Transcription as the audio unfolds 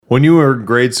When you were in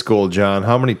grade school, John,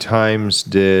 how many times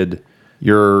did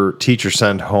your teacher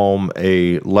send home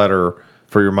a letter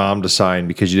for your mom to sign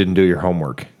because you didn't do your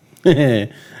homework? A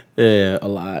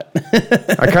lot.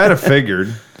 I kind of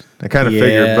figured.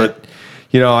 But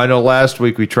I know last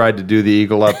week we tried to do the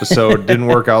Eagle episode. Didn't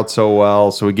work out so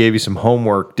well, so we gave you some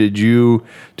homework. Did you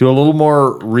do a little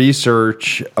more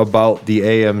research about the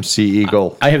AMC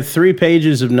Eagle? I have 3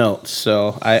 pages of notes,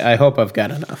 so I hope I've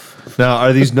got enough. Now,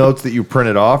 are these notes that you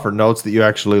printed off or notes that you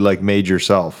actually made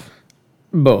yourself?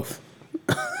 Both.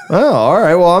 Oh, all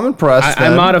right. Well, I'm impressed.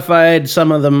 I modified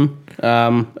some of them,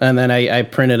 and then I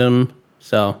printed them.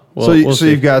 So we'll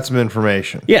see. You've got some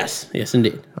information. Yes,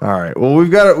 indeed. All right. Well, we've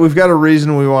got a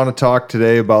reason we want to talk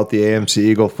today about the AMC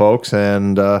Eagle, folks.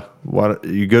 And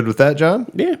you good with that, John?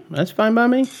 Yeah, that's fine by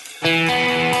me.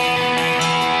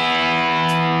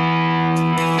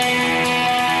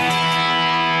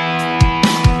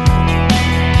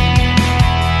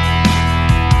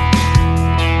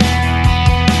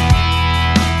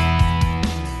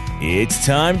 It's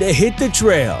time to hit the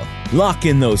trail, lock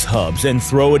in those hubs, and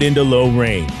throw it into low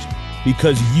range.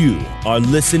 Because you are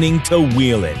listening to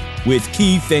Wheelin' with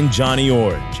Keith and Johnny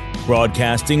Orange,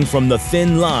 broadcasting from the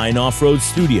Thin Line Off-Road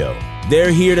Studio.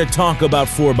 They're here to talk about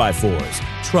 4x4s,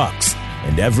 trucks,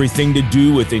 and everything to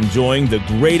do with enjoying the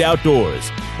great outdoors.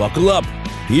 Buckle up.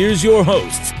 Here's your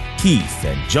hosts, Keith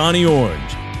and Johnny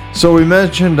Orange. So we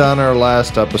mentioned on our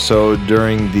last episode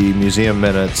during the Museum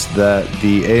Minutes that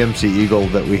the AMC Eagle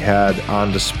that we had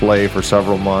on display for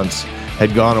several months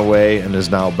had gone away and is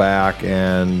now back,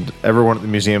 and everyone at the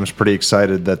museum is pretty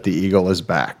excited that the Eagle is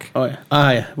back. Oh,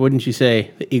 yeah. Wouldn't you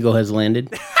say the Eagle has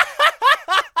landed?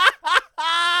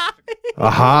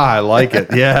 Aha, I like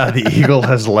it. Yeah, the Eagle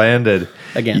has landed.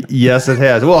 Again. Yes, it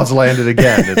has. Well, it's landed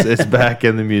again. It's back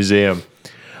in the museum.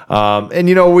 And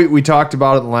we talked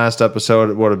about it in the last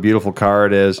episode, what a beautiful car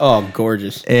it is. Oh,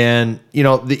 gorgeous. And,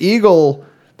 the Eagle,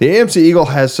 the AMC Eagle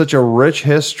has such a rich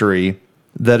history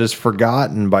that is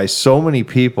forgotten by so many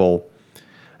people.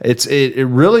 It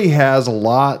really has a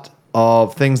lot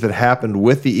of things that happened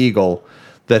with the Eagle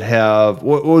that have,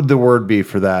 what would the word be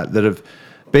for that? That have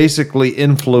basically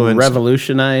influenced.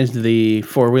 Revolutionized the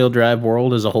 4-wheel drive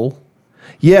world as a whole.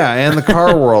 Yeah, and the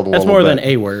car world a That's little more bit. than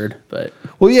a word, but...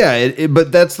 Well, yeah,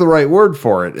 but that's the right word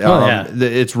for it. Yeah.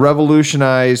 It's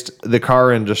revolutionized the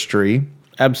car industry.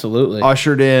 Absolutely.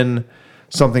 Ushered in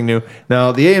something new.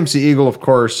 Now, the AMC Eagle, of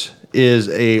course, is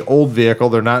a old vehicle.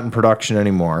 They're not in production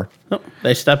anymore. Oh,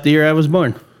 they stopped the year I was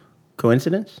born.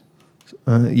 Coincidence?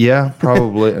 Yeah,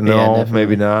 probably. No, definitely.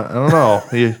 maybe not. I don't know.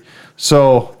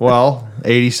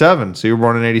 87. So you were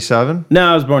born in 87?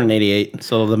 No, I was born in 88,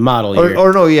 so the model year.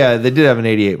 Or no, yeah, they did have an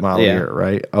 88 model year,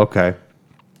 right? Okay.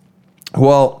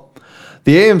 Well,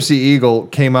 the AMC Eagle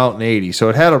came out in 80, so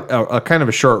it had a kind of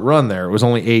a short run there. It was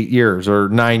only 8 years, or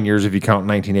 9 years if you count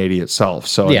 1980 itself,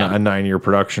 so a 9-year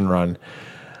production run.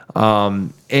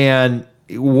 And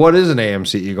what is an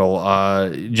AMC Eagle?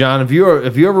 John, have you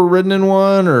ever ridden in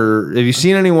one, or have you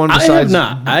seen anyone besides? I have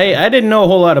not. I didn't know a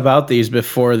whole lot about these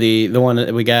before the one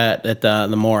that we got at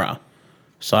the Mora.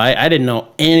 So I didn't know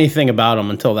anything about them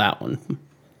until that one.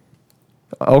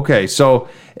 Okay, so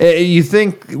you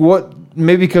think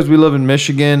maybe because we live in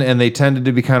Michigan and they tended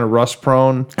to be kind of rust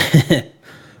prone?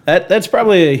 That's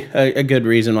probably a good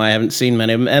reason why I haven't seen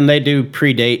many of them, and they do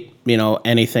predate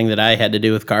anything that I had to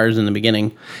do with cars in the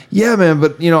beginning. Yeah, man,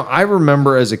 but I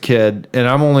remember as a kid, and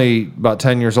I'm only about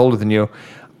 10 years older than you.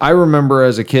 I remember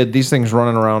as a kid these things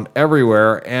running around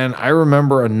everywhere, and I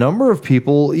remember a number of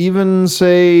people, even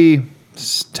say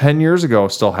 10 years ago,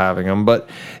 still having them. But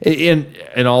in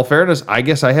all fairness, I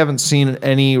guess I haven't seen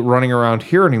any running around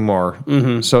here anymore.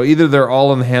 Mm-hmm. So either they're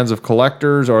all in the hands of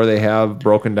collectors or they have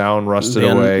broken down, rusted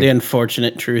away. The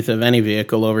unfortunate truth of any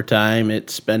vehicle over time,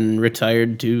 it's been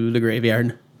retired to the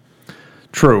graveyard.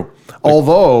 True.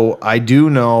 Although I do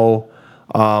know,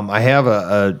 I have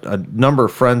a number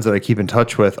of friends that I keep in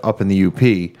touch with up in the UP.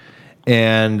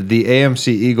 And the AMC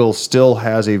Eagle still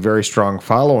has a very strong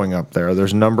following up there.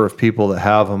 There's a number of people that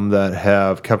have them that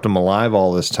have kept them alive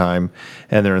all this time,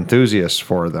 and they're enthusiasts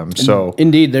for them. So,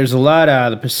 indeed, there's a lot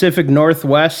the Pacific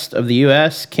Northwest of the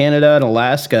U.S., Canada, and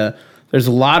Alaska. There's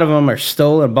a lot of them are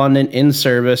still abundant in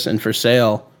service and for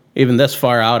sale, even this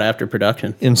far out after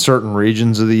production. In certain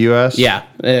regions of the U.S.? Yeah,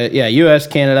 U.S.,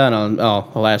 Canada, and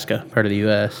Alaska, part of the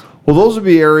U.S. Well, those would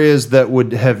be areas that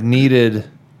would have needed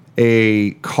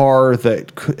a car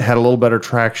that had a little better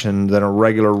traction than a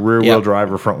regular rear-wheel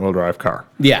drive or front-wheel drive car.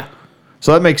 Yeah.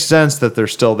 So that makes sense that they're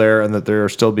still there and that they're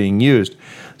still being used.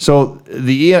 So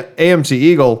the AMC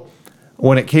Eagle,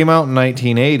 when it came out in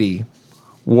 1980,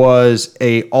 was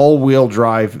a all-wheel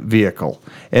drive vehicle.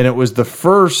 And it was the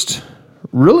first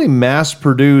really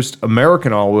mass-produced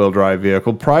American all-wheel drive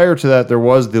vehicle. Prior to that, there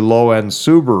was the low-end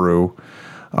Subaru,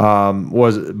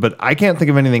 but I can't think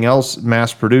of anything else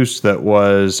mass-produced that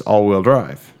was all-wheel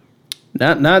drive.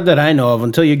 Not that I know of,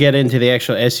 until you get into the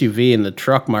actual SUV and the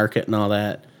truck market and all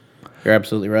that. You're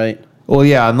absolutely right. Well,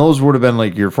 yeah, and those would have been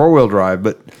like your four-wheel drive.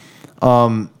 But,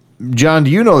 John, do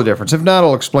you know the difference? If not,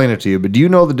 I'll explain it to you. But do you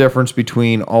know the difference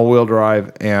between all-wheel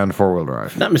drive and four-wheel drive?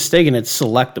 If not mistaken, it's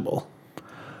selectable.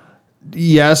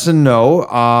 Yes and no.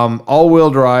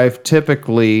 All-wheel drive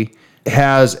typically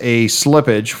has a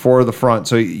slippage for the front,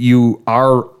 so you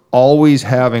are always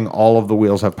having all of the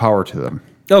wheels have power to them.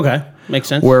 Okay, makes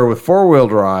sense. Where with four-wheel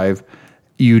drive,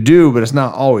 you do, but it's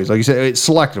not always. Like you said, it's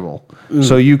selectable.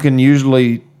 So you can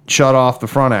usually shut off the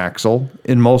front axle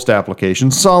in most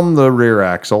applications, some the rear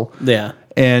axle. Yeah.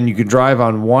 And you can drive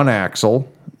on one axle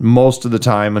most of the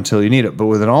time until you need it. But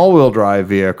with an all-wheel drive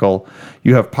vehicle,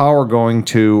 you have power going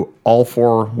to all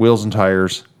four wheels and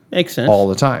tires Makes sense. all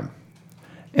the time.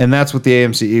 And that's what the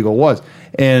AMC Eagle was.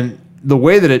 And the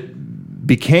way that it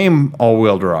became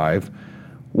all-wheel drive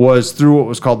was through what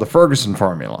was called the Ferguson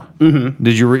formula. Mm-hmm.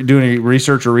 Did you do any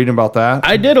research or reading about that?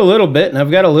 I did a little bit, and I've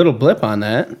got a little blip on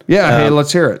that. Yeah, hey,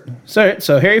 let's hear it.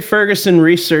 So Harry Ferguson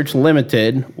Research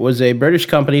Limited was a British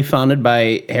company founded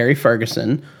by Harry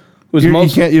Ferguson. You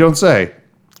don't say.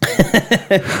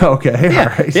 Okay, all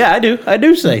right. Yeah, I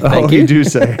do say. Thank you. You do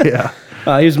say, yeah.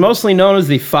 He was mostly known as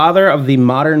the father of the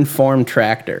modern form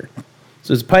tractor.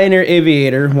 So he's a pioneer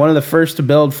aviator, one of the first to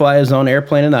build, fly his own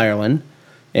airplane in Ireland.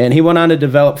 And he went on to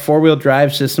develop four-wheel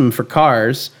drive system for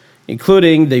cars,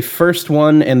 including the first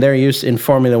one and their use in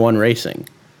Formula One racing.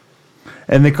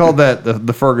 And they called that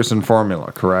the Ferguson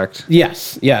formula, correct?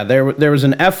 Yes. Yeah, there was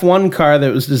an F1 car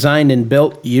that was designed and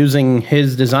built using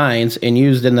his designs and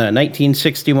used in the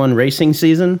 1961 racing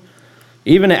season.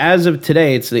 Even as of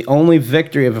today, it's the only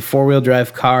victory of a four-wheel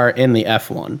drive car in the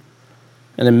F1.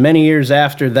 And then many years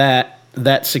after that,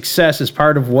 that success is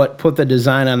part of what put the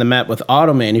design on the map with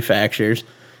auto manufacturers,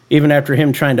 even after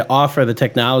him trying to offer the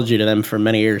technology to them for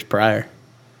many years prior.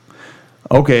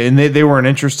 Okay, and they weren't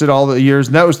interested all the years?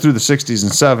 And that was through the 60s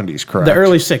and 70s, correct? The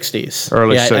early 60s.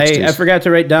 Early 60s. I forgot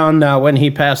to write down when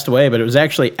he passed away, but it was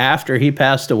actually after he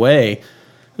passed away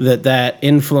that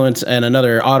influence and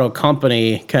another auto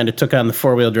company kind of took on the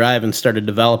four-wheel drive and started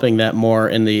developing that more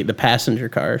in the passenger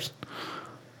cars.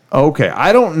 Okay,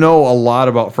 I don't know a lot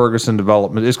about Ferguson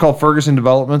Development. It's called Ferguson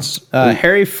Developments?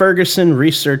 Harry Ferguson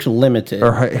Research Limited.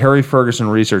 Or Harry Ferguson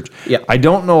Research. Yeah. I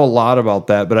don't know a lot about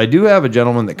that, but I do have a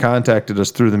gentleman that contacted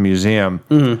us through the museum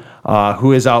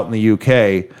who is out in the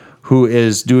UK, who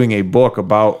is doing a book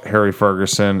about Harry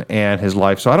Ferguson and his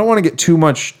life. So I don't want to get too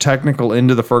much technical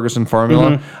into the Ferguson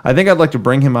formula. I think I'd like to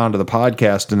bring him onto the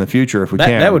podcast in the future if we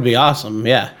can. That would be awesome,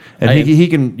 yeah. And he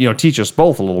can teach us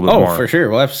both a little bit more. Oh, for sure.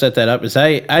 We'll have to set that up.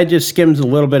 I just skimmed a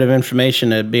little bit of information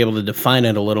to be able to define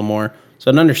it a little more.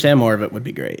 So to understand more of it would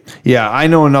be great. Yeah, I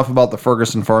know enough about the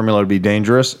Ferguson formula to be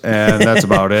dangerous, and that's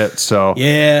about it. So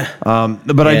yeah.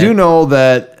 But I do know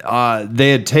that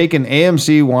they had taken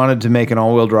AMC wanted to make an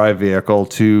all-wheel drive vehicle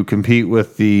to compete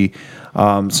with the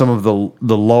some of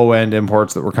the low end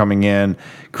imports that were coming in,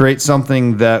 create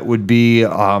something that would be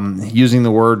using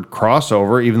the word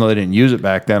crossover, even though they didn't use it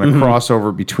back then, a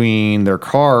crossover between their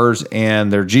cars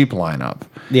and their Jeep lineup.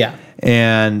 Yeah.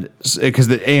 And because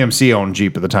the AMC owned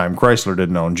Jeep at the time, Chrysler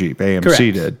didn't own Jeep, AMC Correct.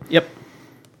 did. Yep.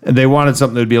 And they wanted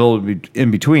something that would be a little bit in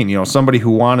between, somebody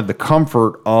who wanted the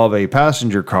comfort of a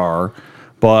passenger car,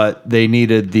 but they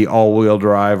needed the all-wheel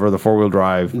drive or the four-wheel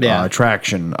drive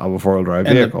traction of a four-wheel drive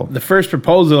vehicle. The first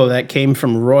proposal of that came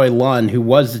from Roy Lund, who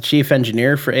was the chief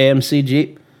engineer for AMC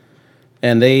Jeep.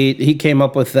 And he came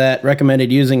up with that,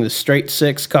 recommended using the straight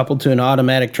six coupled to an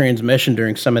automatic transmission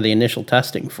during some of the initial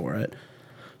testing for it.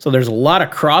 So there's a lot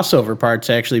of crossover parts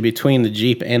actually between the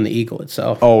Jeep and the Eagle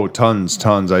itself. Oh, tons.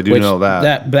 I do know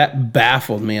that. That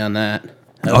baffled me on that.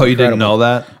 Oh, you didn't know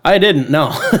that? I didn't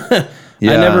know.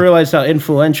 Yeah. I never realized how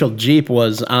influential Jeep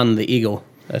was on the Eagle.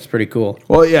 That's pretty cool.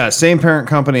 Well, yeah, same parent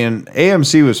company, and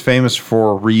AMC was famous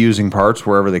for reusing parts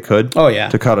wherever they could. Oh, yeah.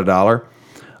 To cut a dollar.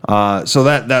 So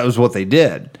that was what they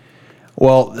did.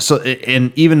 Well,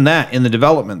 and even that in the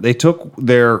development, they took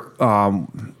their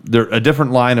a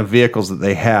different line of vehicles that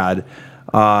they had.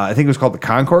 I think it was called the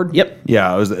Concorde. Yep.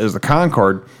 Yeah, it was the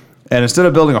Concorde. And instead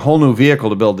of building a whole new vehicle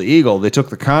to build the Eagle, they took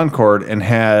the Concorde and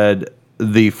had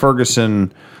the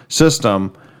Ferguson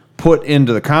system put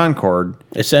into the Concorde.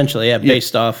 Essentially,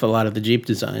 based off a lot of the Jeep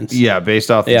designs. Yeah, based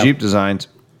off the Jeep designs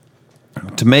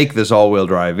to make this all-wheel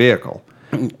drive vehicle.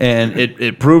 And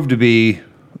it proved to be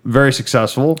very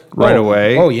successful right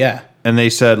away. Oh, yeah. And they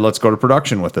said, let's go to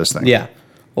production with this thing. Yeah.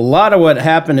 A lot of what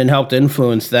happened and helped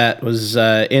influence that was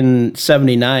in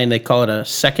 79, they call it a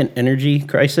second energy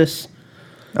crisis.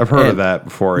 I've heard of that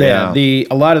before, yeah.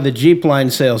 A lot of the Jeep line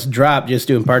sales dropped just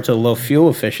due in part to the low fuel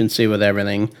efficiency with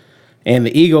everything. And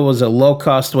the Eagle was a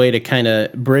low-cost way to kind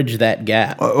of bridge that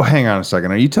gap. Oh, hang on a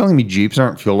second. Are you telling me Jeeps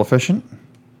aren't fuel efficient?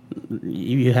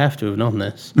 You have to have known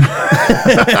this.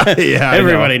 Yeah,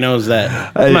 everybody knows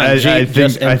that. Come on, Jeep,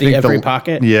 just empty every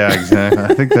pocket. Yeah, exactly.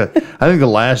 I think the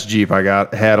last Jeep I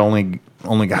got had only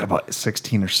got about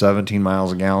 16 or 17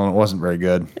 miles a gallon. It wasn't very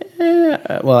good.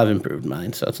 Well, I've improved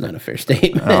mine, so it's not a fair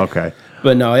statement. Oh, okay.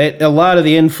 But no, a lot of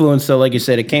the influence, though, like you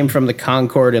said, it came from the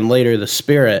Concorde and later the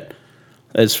Spirit,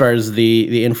 as far as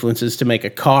the influences to make a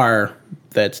car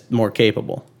that's more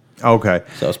capable. Okay.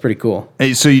 So it's pretty cool.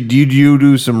 Hey, so did you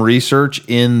do some research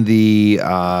in the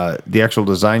actual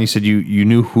design? You said you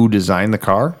knew who designed the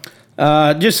car?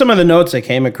 Just some of the notes I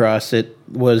came across. It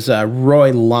was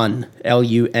Roy Lunn,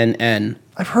 L-U-N-N.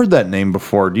 I've heard that name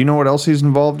before. Do you know what else he's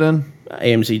involved in?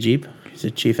 AMC Jeep. He's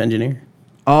a chief engineer.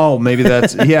 Oh, maybe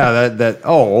that's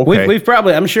oh, okay. We've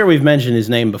probably, I'm sure we've mentioned his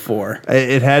name before.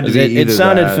 It had to be It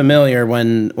sounded familiar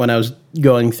when I was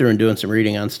going through and doing some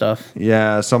reading on stuff.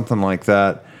 Yeah, something like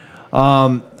that.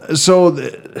 So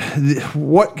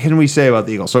what can we say about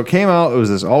the Eagle? So it came out, it was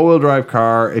this all-wheel drive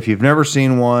car. If you've never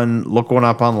seen one, look one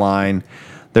up online.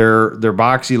 They're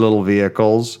boxy little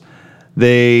vehicles.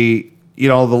 They,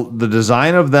 the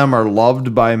design of them are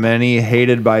loved by many,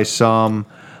 hated by some.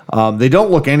 They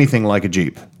don't look anything like a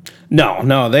Jeep.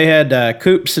 No, they had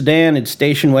coupe, sedan, and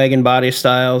station wagon body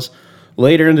styles.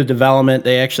 Later in the development,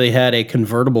 they actually had a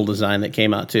convertible design that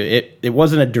came out too. It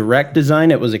wasn't a direct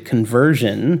design; it was a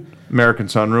conversion. American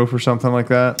sunroof or something like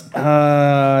that?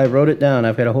 I wrote it down.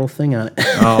 I've got a whole thing on it.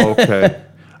 Oh, okay.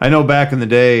 I know back in the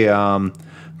day,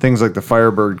 things like the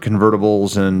Firebird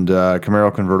convertibles and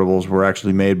Camaro convertibles were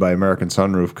actually made by American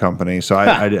Sunroof Company. So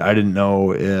I didn't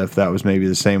know if that was maybe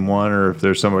the same one or if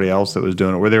there's somebody else that was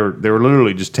doing it, where they were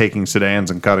literally just taking sedans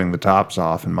and cutting the tops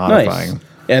off and modifying them.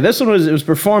 Yeah, this one was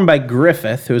performed by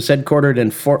Griffith, who was headquartered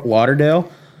in Fort Lauderdale.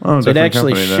 Oh, so they'd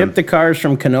actually shipped the cars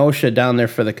from Kenosha down there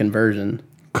for the conversion.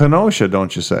 Kenosha,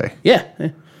 don't you say? Yeah.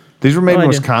 These were made in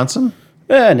Wisconsin?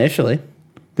 Initially.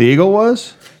 The Eagle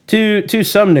was? To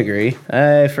some degree.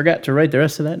 I forgot to write the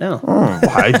rest of that down. Oh,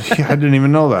 I didn't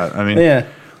even know that. I mean, yeah.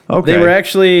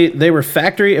 Okay. They were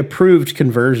factory approved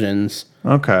conversions.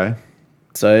 Okay.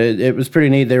 So it was pretty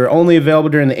neat. They were only available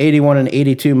during the 81 and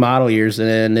 82 model years,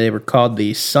 and they were called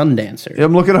the Sundancer. Yeah,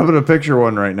 I'm looking up at a picture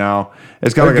one right now.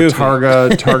 It's got like a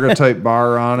Targa type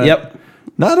bar on it. Yep.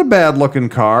 Not a bad looking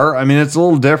car. I mean, it's a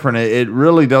little different. It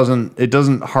really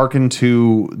doesn't hearken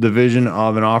to the vision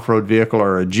of an off-road vehicle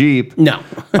or a Jeep. No.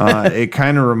 It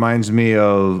kind of reminds me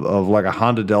of like a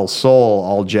Honda Del Sol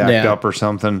all jacked up or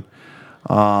something.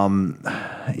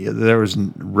 There was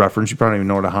reference. You probably don't even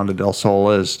know what a Honda Del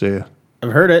Sol is, do you?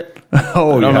 I've heard it.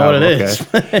 Oh, I don't know what it is.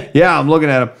 Yeah, I'm looking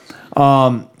at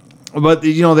them. But,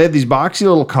 they had these boxy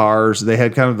little cars. They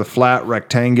had kind of the flat,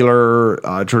 rectangular,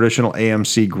 traditional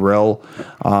AMC grille.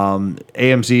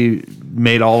 AMC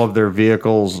made all of their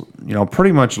vehicles,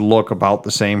 pretty much look about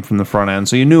the same from the front end.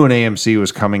 So you knew an AMC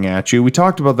was coming at you. We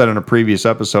talked about that in a previous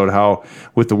episode, how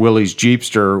with the Willys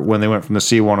Jeepster, when they went from the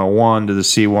C101 to the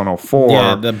C104.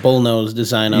 Yeah, the bullnose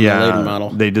design on the later model.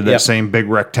 They did that same big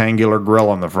rectangular grille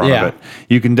on the front of it.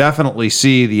 You can definitely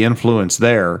see the influence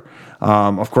there.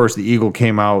 Of course, the Eagle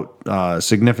came out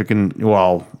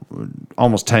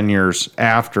almost 10 years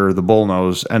after the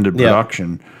Bullnose ended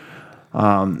production.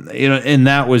 And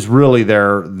that was really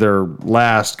their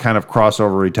last kind of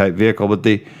crossover type vehicle. But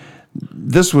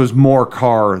this was more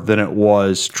car than it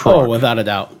was truck. Oh, without a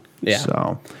doubt. Yeah.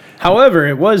 So, however,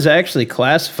 it was actually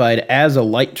classified as a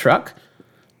light truck.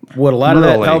 What a lot of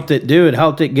that helped it do, it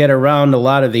helped it get around a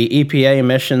lot of the EPA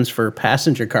emissions for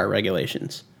passenger car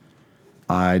regulations.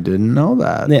 I didn't know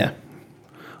that. Yeah.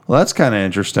 Well, that's kind of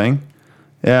interesting.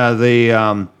 Yeah,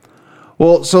 so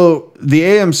the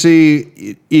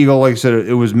AMC Eagle, like I said,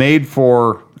 it was made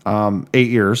for 8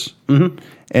 years. Mm-hmm.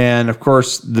 And, of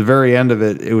course, the very end of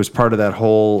it was part of that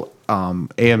whole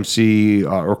AMC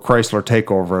or Chrysler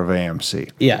takeover of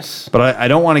AMC. Yes. But I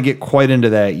don't want to get quite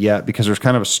into that yet because there's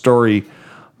kind of a story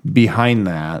behind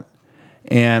that.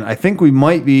 And I think we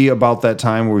might be about that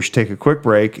time where we should take a quick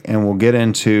break and we'll get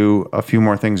into a few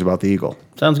more things about the Eagle.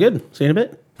 Sounds good. See you in a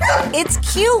bit. It's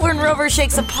cute when Rover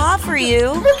shakes a paw for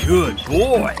you. Good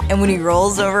boy. And when he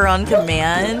rolls over on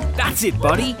command. That's it,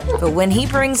 buddy. But when he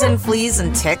brings in fleas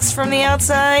and ticks from the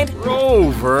outside.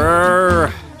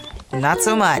 Rover. not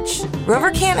so much.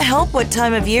 Rover can't help what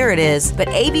time of year it is, but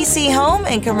ABC Home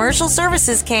and Commercial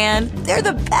Services can. They're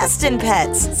the best in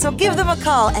pets, so give them a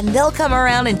call and they'll come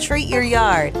around and treat your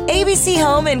yard. ABC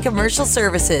Home and Commercial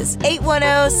Services,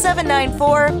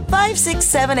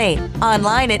 810-794-5678.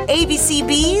 Online at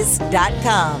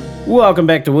abcbees.com. Welcome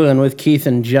back to Wheelin' with Keith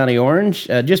and Johnny Orange.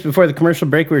 Just before the commercial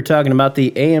break, we were talking about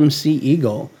the AMC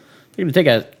Eagle. We're going to take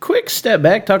a quick step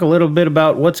back, talk a little bit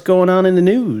about what's going on in the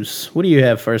news. What do you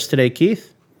have for us today,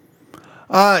 Keith?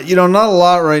 Not a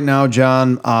lot right now,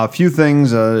 John. A few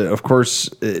things. Of course,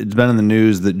 it's been in the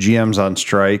news that GM's on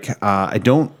strike. I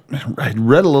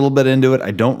read a little bit into it.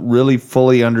 I don't really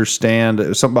fully understand. It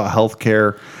was something about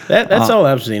healthcare. That's all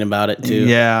I've seen about it, too.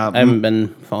 Yeah. I haven't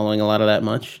been following a lot of that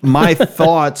much. My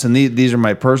thoughts, and these are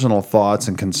my personal thoughts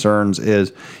and concerns,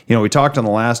 is, we talked on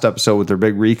the last episode with their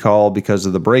big recall because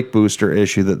of the brake booster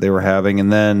issue that they were having. And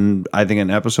then I think an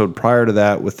episode prior to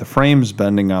that with the frames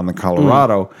bending on the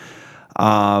Colorado.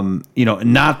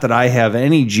 Not that I have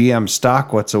any GM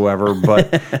stock whatsoever,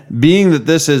 but being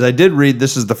that I did read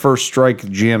this is the first strike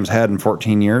GM's had in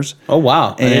 14 years. Oh,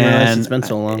 wow. I didn't realize it's been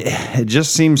so long. It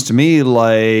just seems to me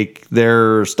like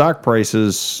their stock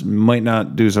prices might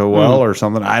not do so well or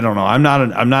something. I don't know. I'm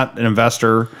not an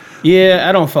investor. Yeah,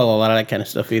 I don't follow a lot of that kind of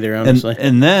stuff either, honestly.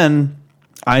 And then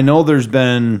I know there's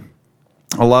been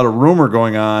a lot of rumor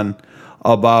going on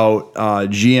about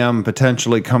GM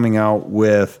potentially coming out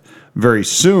with very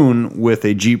soon with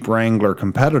a Jeep Wrangler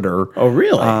competitor. Oh,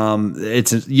 really?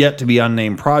 It's a yet to be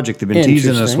unnamed project they've been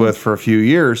teasing us with for a few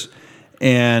years,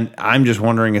 and I'm just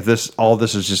wondering if all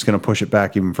this is just going to push it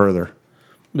back even further.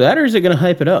 That, or is it going to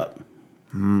hype it up?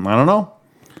 I don't know.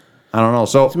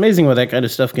 So it's amazing what that kind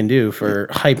of stuff can do for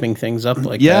hyping things up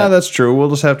like that. Yeah, that's true. We'll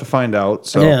just have to find out.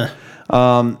 So, yeah.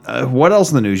 What else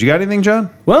in the news? You got anything,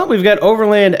 John? Well, we've got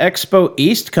Overland Expo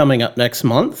East coming up next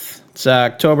month. It's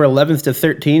October 11th to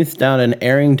 13th down in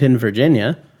Arrington,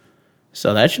 Virginia.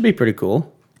 So that should be pretty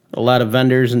cool. A lot of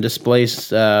vendors and displays,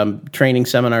 training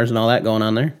seminars and all that going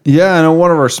on there. Yeah, I know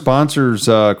one of our sponsors,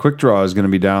 Quick Draw, is going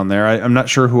to be down there. I'm not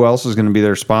sure who else is going to be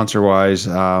there sponsor-wise.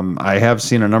 I have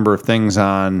seen a number of things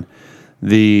on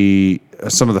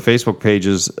some of the Facebook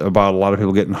pages about a lot of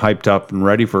people getting hyped up and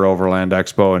ready for Overland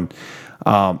Expo, and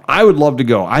I would love to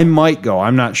go. I might go.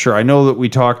 I'm not sure. I know that we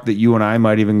talked that you and I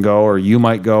might even go, or you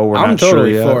might go. We're I'm not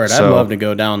totally sure yet, for it. I'd love to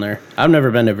go down there. I've never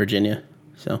been to Virginia,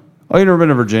 so. Oh, you've never been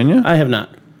to Virginia? I have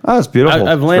not. Oh, that's beautiful.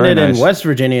 I've landed in West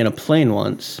Virginia in a plane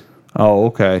once. Oh,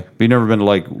 okay. But you've never been to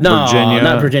Virginia? No,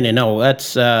 not Virginia. No,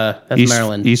 that's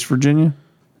Maryland. East Virginia?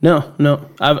 No.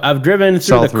 I've driven through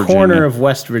South the corner of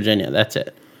West Virginia. That's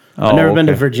it. I've never been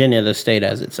to Virginia, the state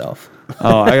as itself.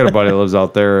 I got a buddy that lives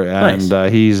out there, and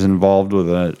Nice. He's involved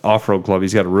with an off-road club.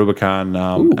 He's got a Rubicon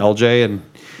LJ, and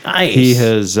Nice.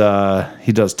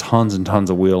 he does tons and tons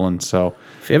of wheeling. So,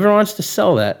 If he ever wants to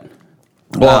sell that.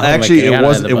 well, actually, it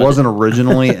it wasn't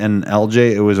originally an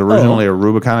LJ. It was originally a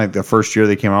Rubicon. Like the first year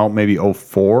they came out, maybe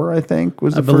 04, I think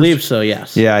was the I believe so,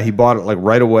 yes. Yeah, he bought it like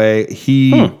right away.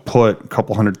 He put a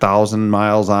couple 100,000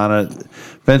 miles on it.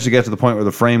 Eventually got to the point where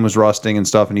the frame was rusting and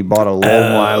stuff, and he bought a low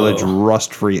mileage,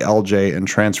 rust-free LJ and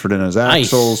transferred in his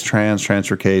axles,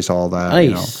 transfer case, all that.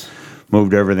 Nice.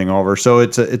 Moved everything over. So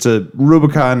it's a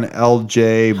Rubicon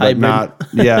LJ, but Hybrid. not.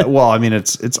 Yeah, well, I mean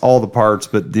it's all the parts,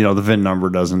 but the VIN number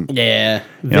doesn't. Yeah.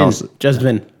 know, VIN. Just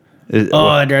VIN. It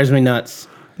That drives me nuts.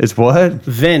 It's what?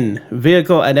 VIN.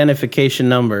 Vehicle Identification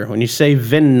Number. When you say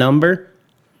VIN number,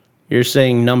 you're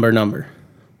saying number.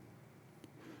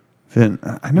 VIN.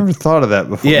 I never thought of that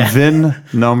before. Yeah. VIN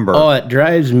number. Oh, it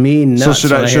drives me nuts. So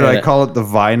should I call it the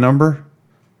VI number?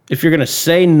 If you're going to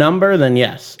say number, then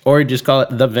yes. Or you just call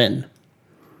it the VIN.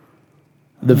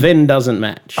 The VIN doesn't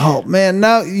match. Oh man,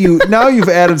 now you've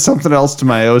added something else to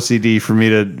my OCD for me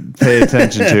to pay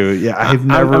attention to. Yeah,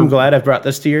 I'm glad I brought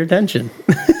this to your attention.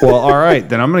 Well, all right,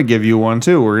 then I'm going to give you one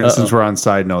too. Since we're on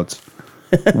side notes.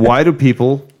 Why do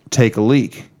people take a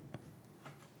leak?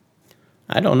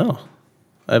 I don't know.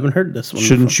 I haven't heard this one.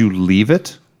 Shouldn't you leave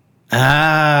it?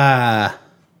 Ah.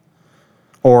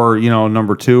 Or,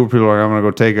 number two, people are like, I'm going to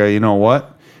go take a,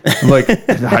 what? Like,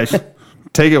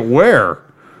 take it where?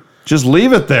 Just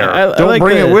leave it there. Don't like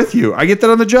bring it with you. I get that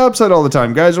on the job site all the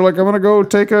time. Guys are like, I'm going to go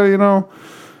take a, And I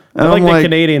like the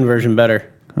Canadian version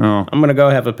better. Oh. I'm going to go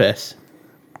have a piss.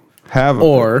 Have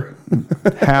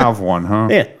one, huh?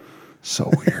 Yeah.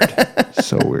 So weird.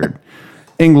 So weird.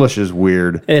 English is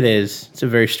weird. It is. It's a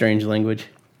very strange language.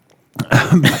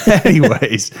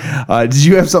 Anyways, did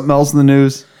you have something else in the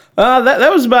news?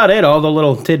 That was about it. All the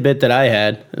little tidbit that I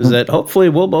had is that hopefully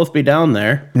we'll both be down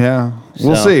there. Yeah,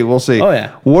 we'll So- see. We'll see. Oh,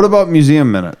 yeah. What about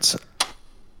museum minutes?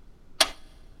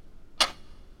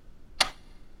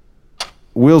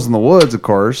 Wheels in the Woods, of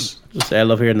course. Just say I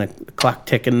love hearing the clock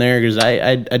ticking there because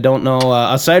I don't know.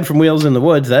 Aside from Wheels in the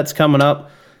Woods, that's coming up.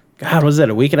 God, was that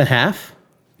a week and a half?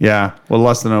 Yeah, well,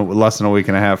 less than a week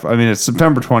and a half. I mean, it's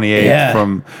September 28th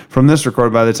Yeah. from this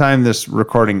record. By the time this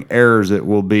recording airs, it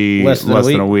will be less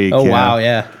than a week. Oh, wow,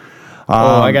 yeah.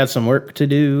 I got some work to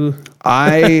do.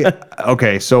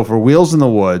 Okay, so for Wheels in the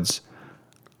Woods,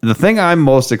 the thing I'm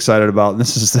most excited about, and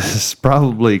this is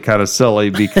probably kind of silly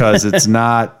because it's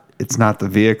not the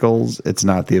vehicles, it's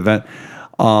not the event.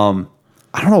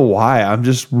 I don't know why. I'm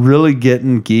just really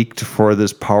getting geeked for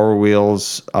this Power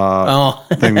Wheels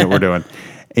thing that we're doing.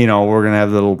 You know, we're going to have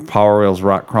the little Power Wheels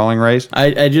rock crawling race.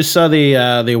 I just saw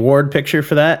the award picture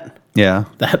for that. Yeah.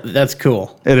 That's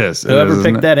cool. It is. Whoever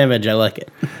picked that image, I like it.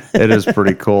 It is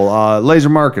pretty cool. Laser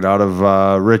Market out of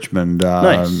Richmond,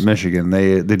 Nice. Michigan.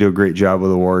 They do a great job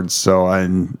with awards. So,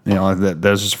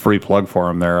 there's just a free plug for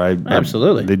them there.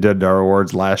 Absolutely. They did our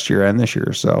awards last year and this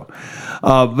year. So,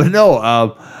 but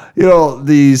no,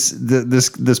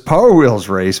 this Power Wheels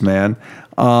race, man.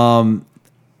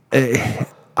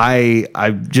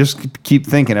 I just keep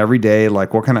thinking every day,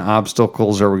 like, what kind of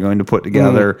obstacles are we going to put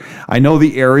together? I know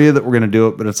the area that we're going to do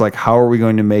it, but it's like, how are we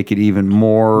going to make it even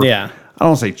more, I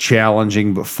don't say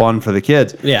challenging, but fun for the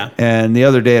kids. Yeah. And the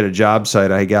other day at a job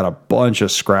site, I got a bunch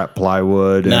of scrap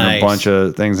plywood and a bunch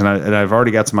of things, and I've already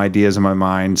got some ideas in my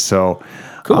mind. So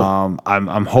cool.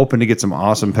 I'm hoping to get some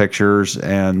awesome pictures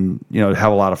and,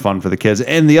 have a lot of fun for the kids.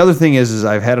 And the other thing is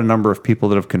I've had a number of people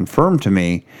that have confirmed to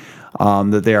me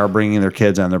that they are bringing their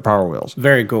kids on their Power Wheels.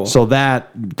 Very cool. So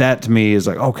that to me is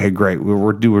like, okay, great.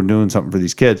 We're doing something for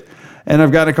these kids. And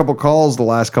I've got a couple calls the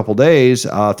last couple days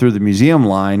through the museum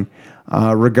line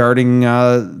regarding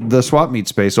the swap meet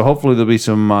space. So hopefully there'll be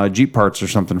some Jeep parts or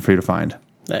something for you to find.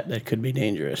 That could be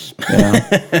dangerous.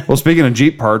 Yeah. Well, speaking of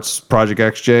Jeep parts, Project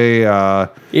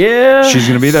XJ, she's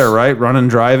going to be there, right? Running,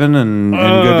 driving, and good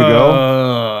to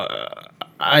go.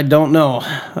 I don't know.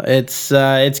 It's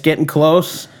getting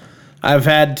close. I've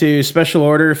had to special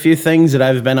order a few things that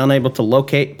I've been unable to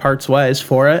locate parts-wise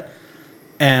for it,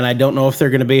 and I don't know if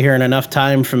they're going to be here in enough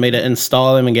time for me to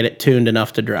install them and get it tuned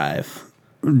enough to drive.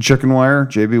 Chicken wire,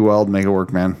 JB Weld, make it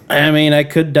work, man. I mean, I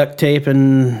could duct tape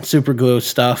and super glue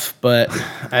stuff, but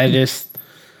I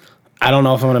don't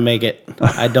know if I'm going to make it.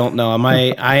 I don't know.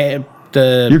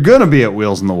 You're going to be at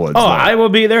Wheels in the Woods. Oh, though. I will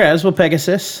be there, as will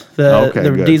Pegasus, the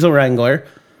good. diesel Wrangler.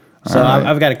 So right.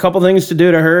 I've got a couple things to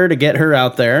do to her to get her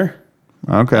out there.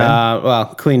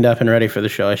 Okay. Cleaned up and ready for the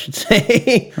show, I should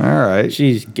say. All right.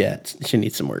 She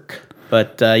needs some work.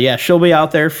 But, she'll be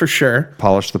out there for sure.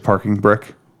 Polish the parking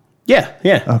brick? Yeah.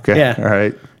 Okay. Yeah. All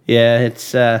right. Yeah,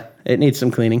 it needs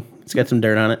some cleaning. It's got some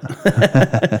dirt on it.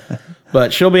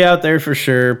 But she'll be out there for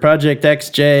sure. Project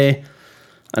XJ,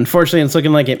 unfortunately, it's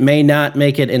looking like it may not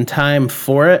make it in time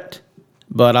for it.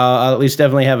 But I'll at least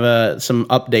definitely have some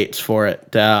updates for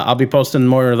it. I'll be posting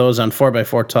more of those on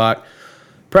 4x4 Talk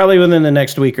probably within the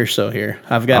next week or so here.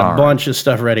 I've got a bunch of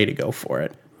stuff ready to go for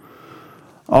it.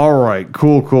 All right.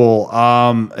 Cool.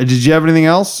 Did you have anything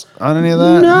else on any of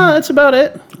that? No, that's about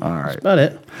it. All right. That's about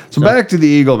it. So back to the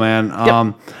Eagle, man.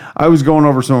 Yep. I was going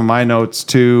over some of my notes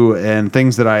too and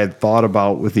things that I had thought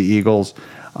about with the Eagles.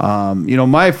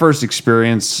 My first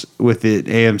experience with the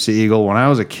AMC Eagle when I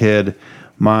was a kid,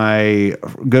 my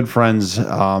good friends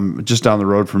just down the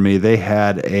road from me, they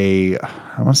had I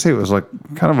want to say it was like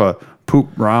kind of a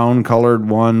poop brown colored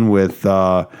one with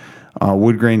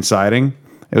wood grain siding.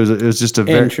 It was just a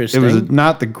very interesting. It was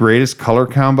not the greatest color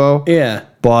combo. Yeah.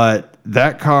 But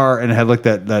that car, and it had like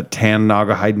that tan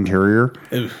Naugahyde interior.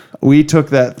 Oof. We took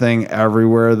that thing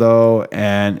everywhere though,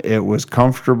 and it was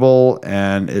comfortable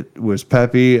and it was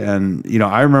peppy. And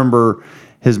I remember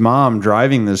his mom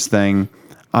driving this thing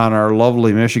on our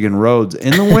lovely Michigan roads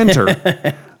in the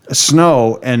winter.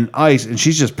 Snow and ice, and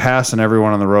she's just passing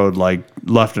everyone on the road like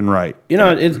left and right.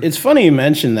 It's funny you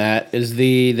mention that. Is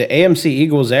the AMC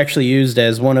Eagle is actually used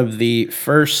as one of the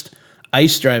first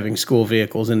ice driving school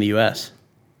vehicles in the U.S.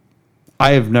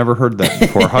 I have never heard that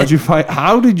before. How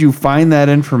did you find that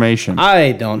information?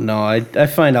 I don't know. I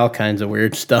find all kinds of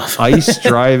weird stuff. Ice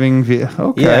driving.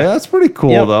 Okay, Yeah. That's pretty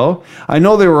cool, though. I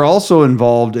know they were also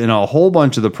involved in a whole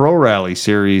bunch of the Pro Rally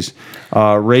Series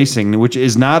racing, which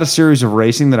is not a series of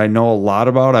racing that I know a lot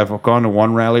about. I've gone to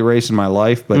one rally race in my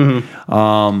life, but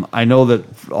I know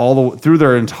that through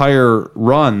their entire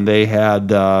run, they had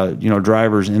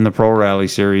drivers in the Pro Rally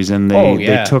Series, and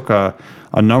they took a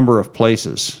number of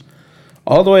places.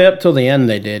 All the way up till the end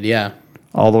they did, yeah.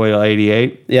 All the way to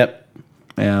 88? Yep.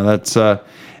 Yeah, that's... and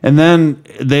then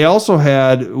they also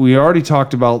we already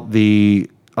talked about the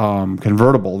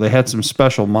convertible. They had some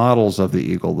special models of the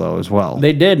Eagle, though, as well.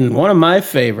 They did, and one of my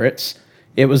favorites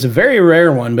It was a very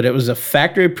rare one, but it was a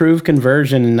factory-approved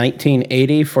conversion in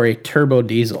 1980 for a turbo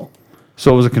diesel.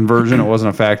 So it was a conversion. It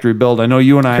wasn't a factory build. I know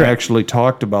you and I Correct. actually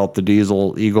talked about the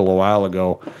diesel Eagle a while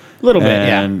ago. A little bit,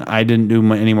 yeah. And I didn't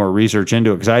do any more research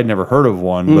into it because I had never heard of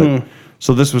one. But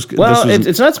so this was Well, this was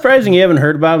it's not surprising you haven't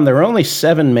heard about them. There were only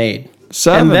 7 made.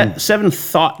 7? And that 7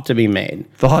 thought to be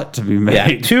made. thought to be made.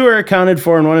 Yeah, 2 are accounted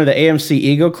for in one of the AMC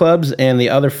Eagle clubs, and the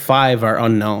other 5 are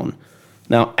unknown.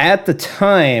 Now, at the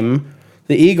time,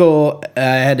 the Eagle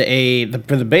had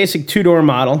for the basic 2-door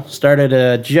model,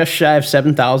 started just shy of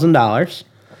 $7,000.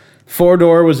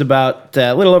 4-door was about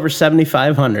a little over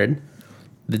 $7,500.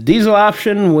 The diesel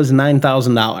option was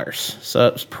 $9,000. So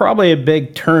it was probably a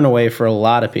big turn away for a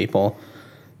lot of people.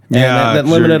 And Yeah, that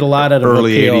limited a lot of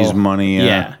early appeal. 80s money,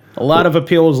 yeah. A lot of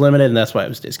appeal was limited, and that's why it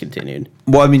was discontinued.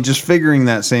 Well, I mean, just figuring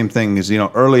that same thing is,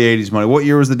 early 80s money. What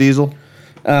year was the diesel?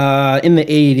 In the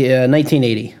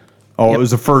 1980. Oh, it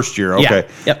was the first year. Yeah, Okay.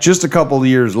 yep. Just a couple of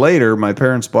years later, my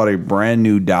parents bought a brand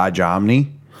new Dodge Omni.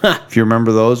 If you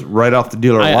remember those, right off the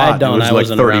dealer I lot. don't. It was I like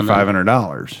wasn't around then.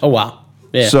 $3,500. Oh, wow.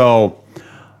 Yeah. So,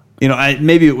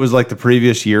 maybe it was like the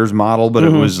previous year's model, but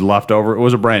Mm-hmm. it was left over. It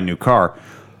was a brand new car.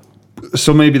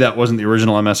 So maybe that wasn't the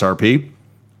original MSRP.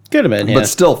 Could have been, yeah. But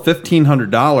still,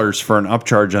 $1,500 for an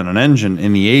upcharge on an engine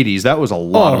in the 80s, that was a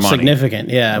lot of money. Significant.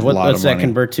 Yeah. That's a lot What's of that money.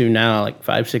 convert to now? Like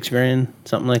 $5-6 grand,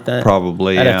 something like that.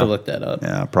 Probably, I'd yeah. have to look that up.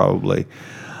 Yeah, probably.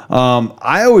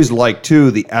 I always liked,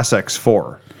 too, the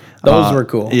SX4. Those were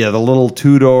cool. Yeah, the little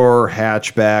 2-door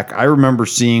hatchback. I remember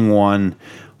seeing one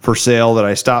for sale that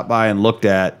I stopped by and looked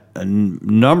at a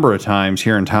number of times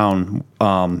here in town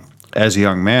as a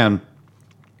young man.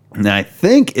 And I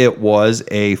think it was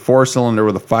a 4-cylinder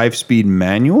with a 5-speed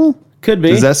manual. Could be.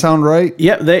 Does that sound right?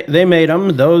 Yep, they made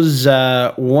them. Those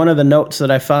one of the notes that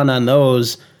I found on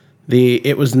those,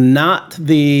 it was not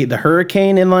the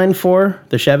Hurricane inline 4,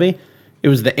 the Chevy. It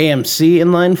was the AMC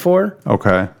inline 4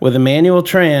 Okay. with a manual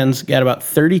trans. Got about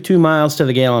 32 miles to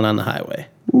the gallon on the highway.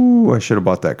 Ooh, I should have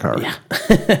bought that car. Yeah.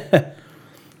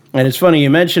 And it's funny you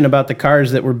mentioned about the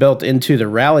cars that were built into the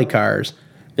rally cars.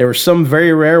 There were some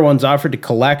very rare ones offered to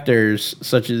collectors,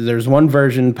 such as there's one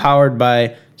version powered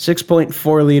by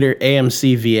 6.4 liter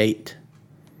AMC V8.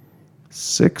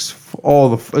 Is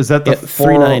that the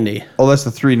 390? Oh, that's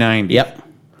the 390. Yep.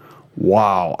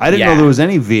 Wow. I didn't Yeah. know there was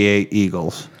any V8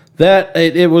 Eagles. That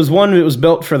it was one that was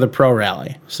built for the Pro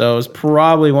Rally, so it was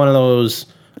probably one of those.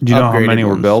 Do you know how upgraded many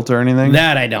were ones. built or anything?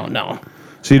 That I don't know.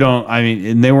 So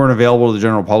and they weren't available to the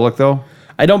general public though?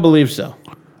 I don't believe so.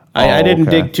 I Oh, didn't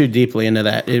okay. dig too deeply into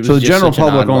that. It was So the just general such an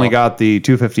public only oddball. got the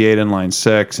 258 inline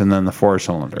 6 and then the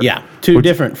 4-cylinder. Yeah, two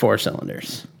different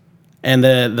 4-cylinders, and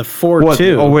the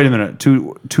 4.2. Oh, wait a minute.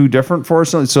 Two different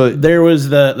 4-cylinders? So There was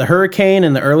the Hurricane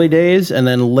in the early days, and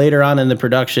then later on in the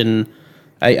production,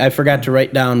 I forgot to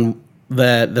write down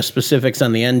the specifics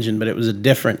on the engine, but it was a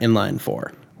different inline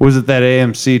 4. was it that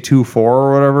AMC 2.4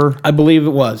 or whatever? I believe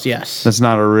it was, yes. That's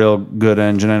not a real good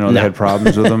engine. I know they No. had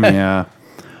problems with them. Yeah.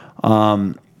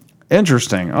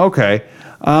 Interesting. Okay.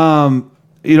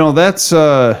 That's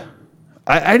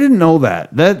I didn't know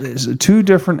that. That is 2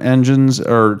 different engines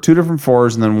or 2 different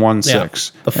 4s and then one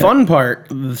 6. The fun part,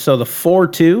 so the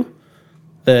 4.2,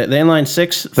 the inline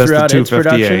 6 the throughout its 258,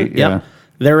 production, yeah. yep,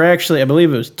 there were actually, I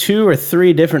believe it was 2 or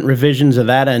 3 different revisions of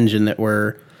that engine that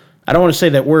were, I don't want to say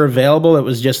that were available, it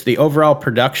was just the overall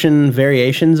production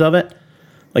variations of it.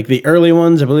 Like the early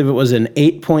ones, I believe it was an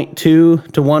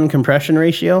 8.2 to 1 compression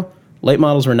ratio. Late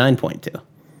models were 9.2.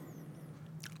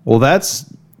 Well,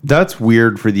 that's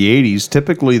weird for the 80s.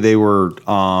 Typically they were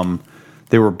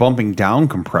bumping down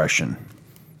compression.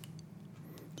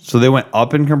 So they went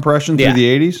up in compression through Yeah. the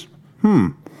 80s?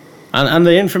 On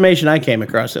the information I came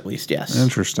across, at least, yes.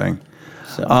 Interesting.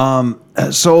 So,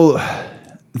 So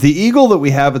the Eagle that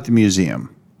we have at the museum,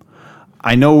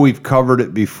 I know we've covered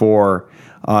it before.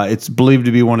 It's believed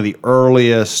to be one of the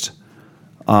earliest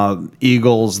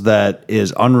Eagles that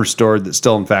is unrestored, that's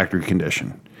still in factory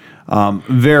condition.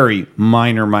 Very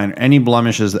minor. Any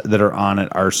blemishes that are on it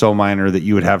are so minor that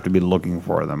you would have to be looking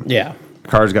for them. yeah.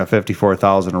 Car's got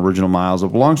 54,000 original miles.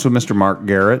 It belongs to Mr. Mark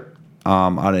Garrett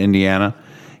out of Indiana.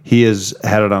 He has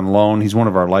had it on loan. He's one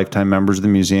of our lifetime members of the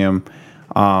museum.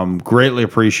 Greatly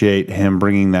appreciate him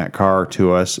bringing that car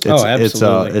to us.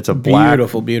 Absolutely. It's a black,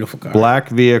 beautiful car. black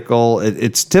vehicle.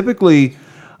 It's typically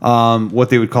what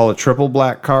they would call a triple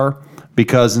black car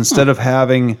because instead of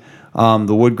having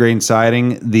the wood grain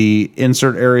siding, the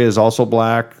insert area is also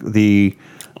black. The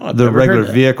never regular heard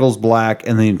that. vehicle's black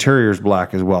and the interior is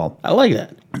black as well. I like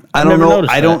that. I I've don't never know.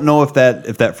 noticed I that. don't know if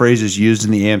that phrase is used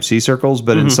in the AMC circles,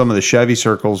 but in some of the Chevy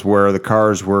circles where the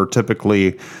cars were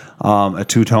typically a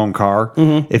two-tone car.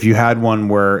 If you had one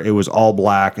where it was all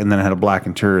black and then it had a black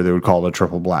interior, they would call it a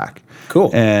triple black.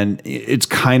 Cool. And it's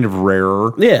kind of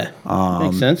rarer. Yeah,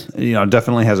 makes sense.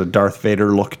 Definitely has a Darth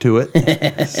Vader look to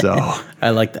it. So, I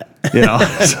like that.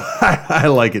 so I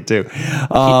like it too.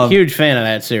 Huge fan of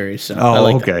that series. So I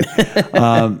like that.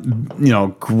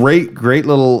 Great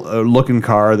little looking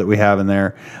car that we have in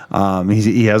there.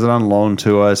 He has it on loan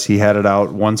to us. He had it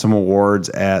out, won some awards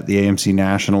at the AMC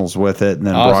Nationals with it, and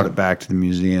then brought it back to the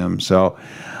museum. So,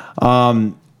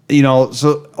 so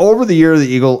over the year of the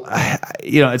Eagle,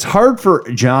 it's hard for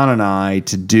John and I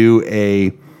to do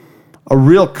a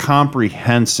real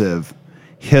comprehensive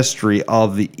history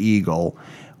of the Eagle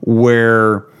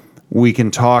where we can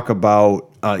talk about,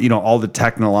 all the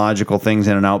technological things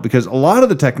in and out, because a lot of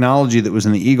the technology that was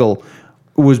in the Eagle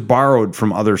was borrowed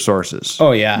from other sources.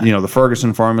 Oh, yeah. The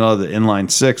Ferguson formula, the inline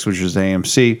six, which is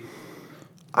AMC.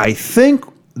 I think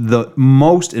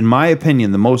in my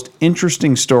opinion, the most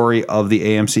interesting story of the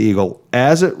AMC Eagle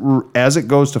as it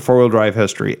goes to four-wheel drive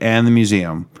history and the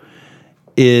museum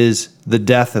is the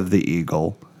death of the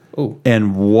Eagle. Ooh.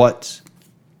 And what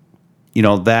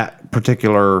that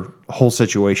particular whole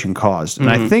situation caused. And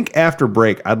I think after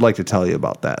break, I'd like to tell you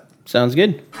about that. Sounds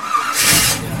good.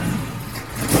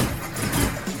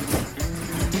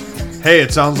 Hey,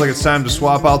 it sounds like it's time to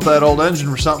swap out that old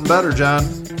engine for something better, John.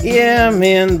 Yeah,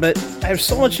 man, but I have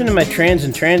so much into my trans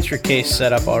and transfer case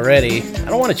set up already. I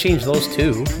don't want to change those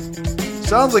too.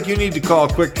 Sounds like you need to call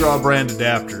Quick Draw Brand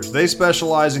Adapters. They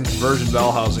specialize in conversion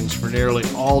bell housings for nearly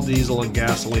all diesel and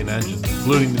gasoline engines,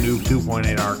 including the new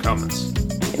 2.8R Cummins.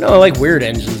 I like weird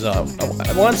engines up.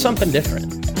 I want something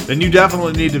different. Then you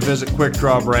definitely need to visit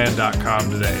QuickDrawBrand.com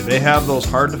today. They have those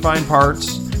hard-to-find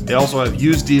parts. They also have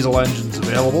used diesel engines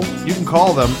available. You can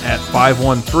call them at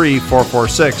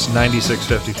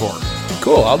 513-446-9654.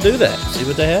 Cool, I'll do that. See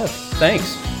what they have.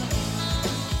 Thanks.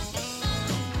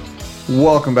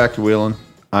 Welcome back to Wheelin'.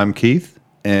 I'm Keith,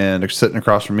 and sitting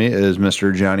across from me is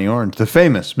Mr. Johnny Orange, the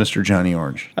famous Mr. Johnny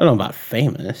Orange. I don't know about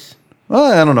famous.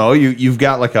 Well, I don't know. You've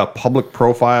got like a public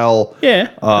profile.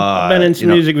 Yeah, I've been in some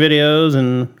music videos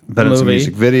and been in some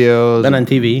music videos. Been on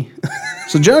TV.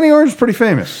 So Johnny Orange is pretty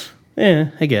famous.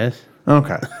 Yeah, I guess.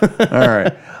 Okay. All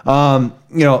right.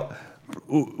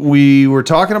 We were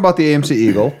talking about the AMC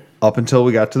Eagle up until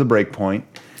we got to the break point.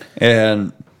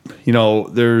 And,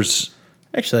 there's...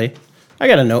 Actually, I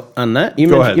got a note on that. You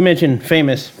mentioned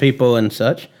famous people and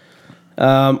such. We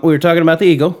were talking about the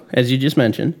Eagle, as you just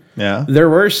mentioned. Yeah. There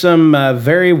were some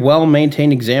very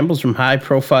well-maintained examples from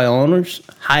high-profile owners,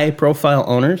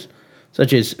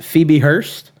 such as Phoebe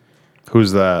Hearst.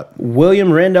 Who's that?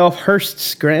 William Randolph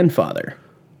Hearst's grandfather.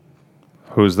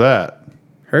 Who's that?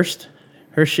 Hearst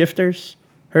Shifters?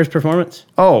 Hearst Performance?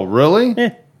 Oh, really?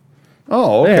 Yeah.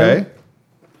 Oh, okay. Yeah.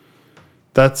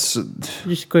 That's...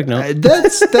 Just a quick note.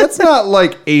 That's not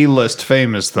like A-list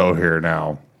famous, though, here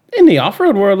now. In the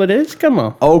off-road world, it is. Come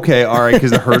on. Okay, all right,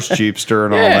 because the Hearst Jeepster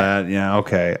and all that. Yeah,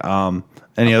 okay.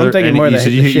 Any other... You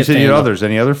said you had others.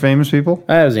 Any other famous people?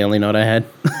 That was the only note I had.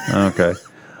 Okay.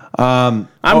 I'm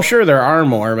sure there are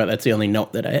more, but that's the only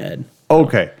note that I had.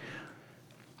 Okay.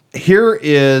 Here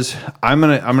is I'm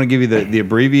gonna give you the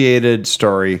abbreviated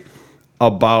story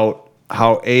about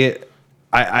how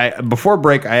I before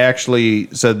break I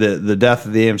actually said that the death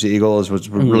of the AMC Eagle was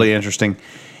really interesting.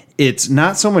 It's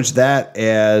not so much that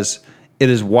as it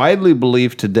is widely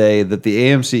believed today that the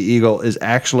AMC Eagle is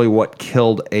actually what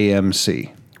killed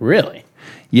AMC. Really?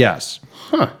 Yes.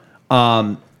 Huh.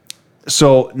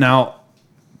 So now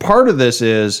part of this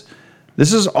is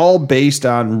all based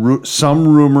on some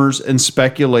rumors and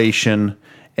speculation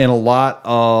and a lot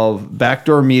of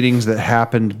backdoor meetings that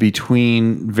happened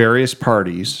between various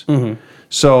parties. Mm-hmm.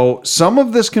 So some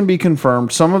of this can be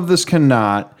confirmed, some of this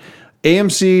cannot.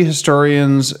 AMC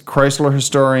historians, Chrysler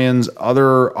historians,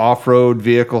 other off-road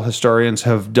vehicle historians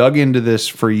have dug into this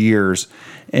for years.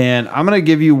 And I'm going to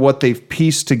give you what they've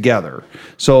pieced together.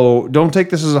 So don't take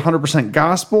this as 100%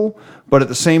 gospel, but at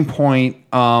the same point,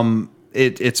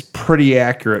 it's pretty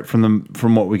accurate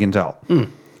from what we can tell.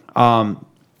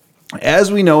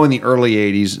 As we know in the early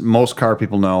 80s, most car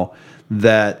people know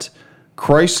that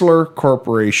Chrysler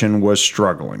Corporation was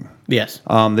struggling. Yes.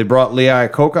 They brought Lee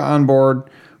Iacocca on board,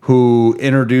 who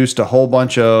introduced a whole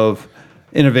bunch of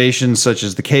innovations such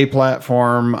as the K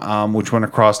platform, which went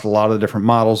across a lot of the different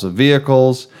models of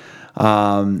vehicles.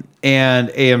 And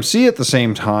AMC at the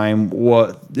same time,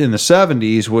 in the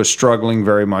 70s, was struggling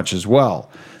very much as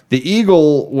well. The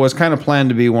Eagle was kind of planned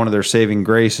to be one of their saving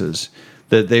graces.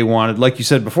 that they wanted. Like you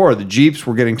said before, the Jeeps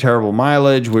were getting terrible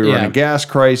mileage. We were in Yeah. a gas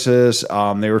crisis.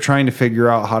 They were trying to figure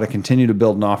out how to continue to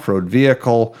build an off-road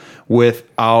vehicle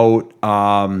without,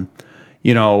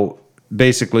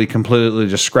 basically completely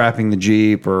just scrapping the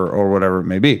Jeep or whatever it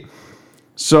may be.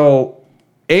 So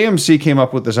AMC came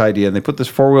up with this idea, and they put this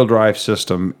four-wheel drive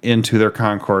system into their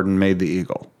Concorde and made the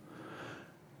Eagle.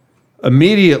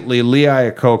 Immediately, Lee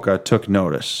Iacocca took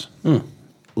notice.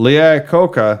 Lee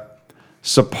Iacocca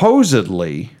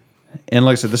supposedly, and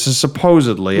like I said, this is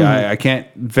supposedly, I can't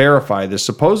verify this,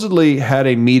 supposedly had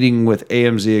a meeting with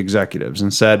AMZ executives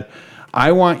and said,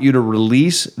 I want you to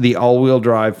release the all-wheel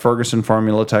drive Ferguson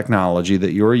formula technology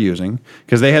that you are using,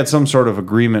 because they had some sort of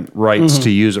agreement rights to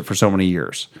use it for so many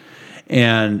years.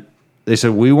 And they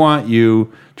said, we want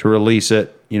you to release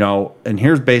it, and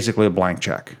here's basically a blank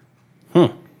check.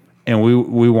 And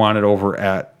we want it over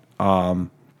at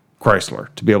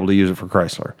Chrysler to be able to use it for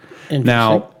Chrysler.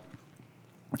 Now,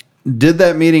 did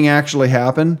that meeting actually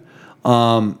happen?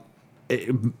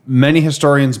 Many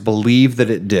historians believe that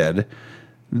it did.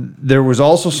 There was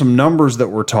also some numbers that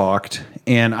were talked,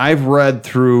 and I've read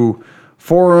through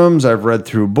forums, I've read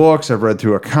through books, I've read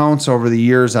through accounts over the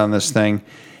years on this thing,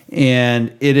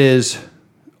 and it is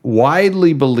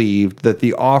widely believed that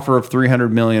the offer of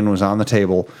 $300 million was on the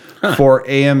table for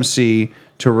AMC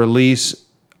to release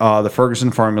the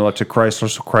Ferguson formula to Chrysler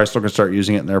so Chrysler could start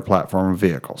using it in their platform of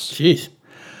vehicles. Jeez.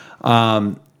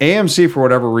 AMC, for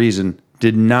whatever reason,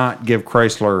 did not give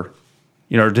Chrysler,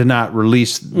 did not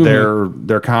release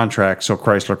their contract so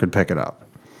Chrysler could pick it up.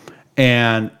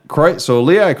 And so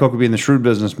Lee Iacocca, being the shrewd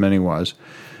businessman he was,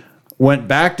 went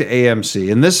back to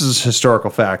AMC, and this is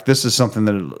historical fact. This is something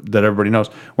that everybody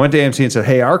knows. Went to AMC and said,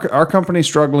 hey, our company's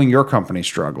struggling, your company's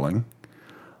struggling.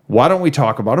 Why don't we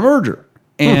talk about a merger?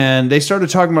 And they started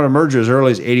talking about a merger as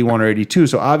early as 81 or 82,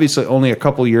 so obviously only a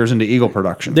couple years into Eagle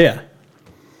production. Yeah.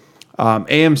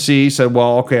 AMC said,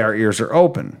 well, okay, our ears are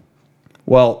open.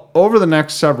 Well, over the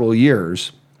next several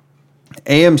years,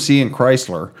 AMC and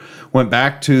Chrysler went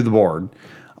back to the board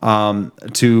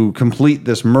to complete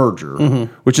this merger,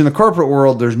 which in the corporate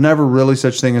world, there's never really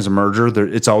such thing as a merger.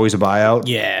 It's always a buyout.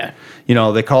 Yeah.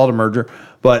 They call it a merger.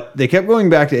 But they kept going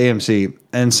back to AMC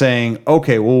and saying,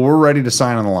 okay, well, we're ready to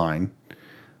sign on the line,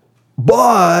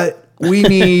 but we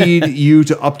need you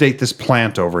to update this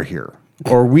plant over here,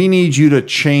 or we need you to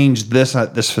change this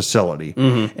at this facility.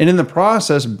 And in the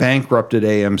process, bankrupted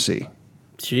AMC.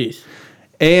 Jeez.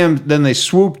 Then they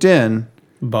swooped in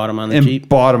Bought them on the and cheap.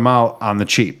 bought them out on the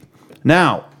cheap.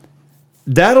 Now,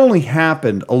 that only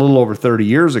happened a little over 30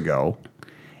 years ago.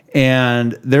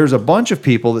 And there's a bunch of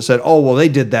people that said, oh, well, they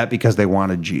did that because they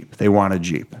wanted Jeep. They wanted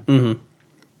Jeep.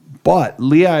 But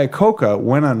Lee Iacocca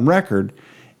went on record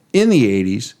in the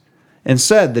 80s and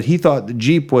said that he thought the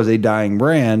Jeep was a dying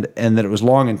brand and that it was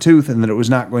long in tooth and that it was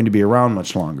not going to be around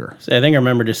much longer. So I think I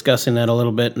remember discussing that a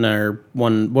little bit in our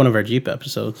one of our Jeep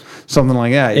episodes. Something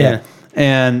like that, yeah. Yeah.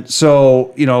 And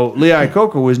so, Lee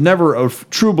Iacocca was never a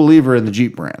true believer in the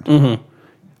Jeep brand.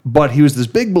 But he was this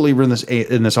big believer in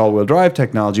this all-wheel drive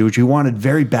technology, which he wanted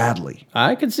very badly.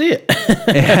 I could see it.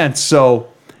 And so,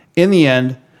 in the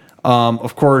end,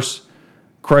 of course,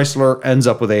 Chrysler ends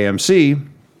up with AMC,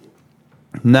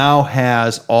 now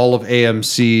has all of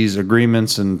AMC's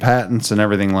agreements and patents and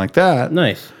everything like that.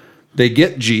 Nice. They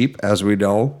get Jeep, as we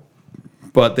know,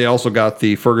 but they also got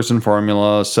the Ferguson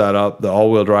formula set up, the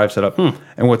all-wheel drive set up.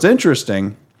 And what's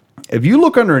interesting, if you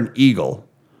look under an Eagle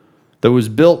that was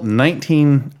built in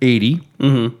 1980,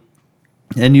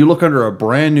 and you look under a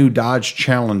brand new Dodge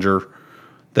Challenger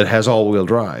that has all-wheel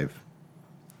drive,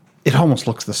 it almost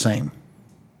looks the same.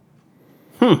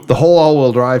 The whole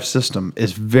all-wheel drive system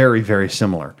is very, very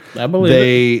similar. I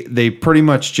believe They pretty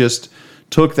much just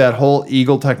took that whole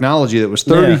Eagle technology that was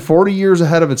 30, 40 years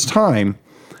ahead of its time,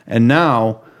 and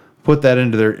now put that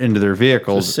into their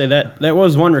vehicles. Say that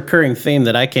was one recurring theme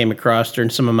that I came across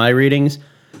during some of my readings,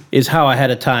 is how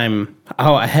ahead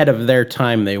of their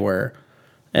time they were.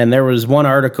 And there was one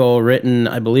article written,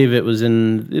 I believe it was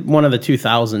in one of the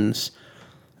 2000s,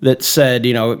 that said,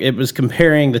 it was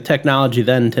comparing the technology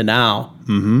then to now.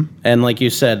 And like you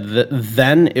said,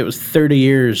 then it was 30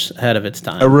 years ahead of its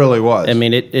time. It really was. I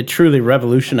mean, it truly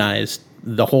revolutionized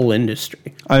the whole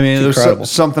industry. I mean, It's there's incredible.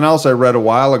 something else I read a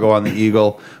while ago on the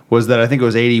Eagle was that I think it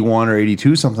was 81 or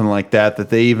 82, something like that, that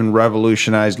they even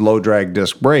revolutionized low drag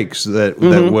disc brakes that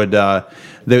would,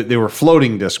 they were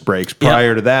floating disc brakes.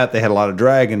 Prior to that, they had a lot of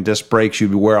drag, and disc brakes,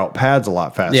 you'd wear out pads a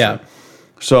lot faster. Yeah.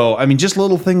 So, I mean, just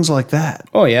little things like that.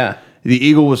 Oh, yeah. The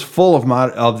Eagle was full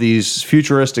of these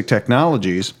futuristic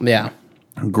technologies. Yeah.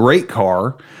 Great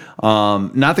car.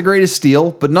 Not the greatest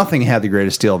steel, but nothing had the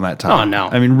greatest steel in that time. Oh, no.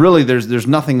 I mean, really, there's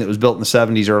nothing that was built in the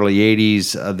 70s, early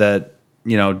 80s that,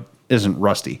 isn't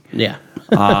rusty. Yeah.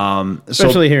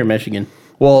 Especially here in Michigan.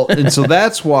 Well, and so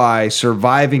that's why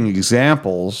surviving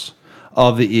examples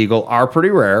of the Eagle are pretty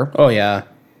rare, Oh, yeah.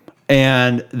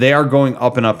 and they are going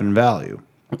up and up in value.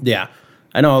 Yeah.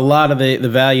 I know a lot of the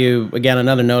value, again,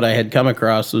 another note I had come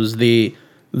across was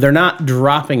they're not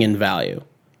dropping in value.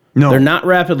 No, They're not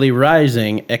rapidly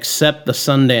rising, except the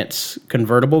Sundance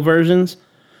convertible versions.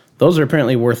 Those are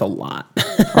apparently worth a lot.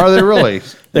 Are they really?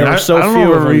 There were so I don't few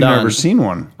know of if them I've done. ever seen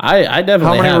one. I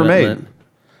definitely How many were haven't, made?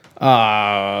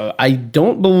 but, I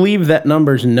don't believe that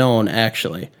number's known,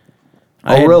 actually.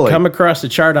 I had really? come across a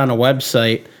chart on a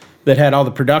website that had all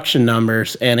the production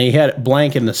numbers, and he had it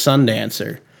blank in the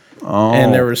Sundancer. Oh.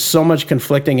 And there was so much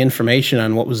conflicting information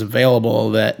on what was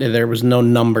available that there was no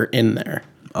number in there.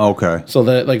 Okay. So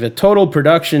the total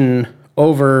production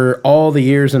over all the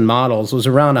years and models was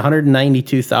around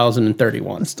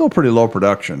 192,031. It's still pretty low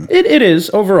production. It is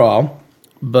overall,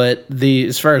 but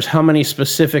as far as how many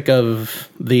specific of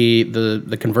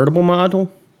the convertible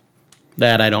model,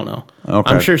 that I don't know.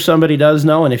 Okay. I'm sure somebody does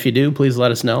know, and if you do, please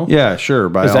let us know. Yeah, sure.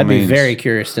 By Because all I'd means. be very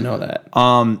curious to know that.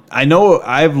 I know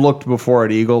I've looked before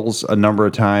at Eagles a number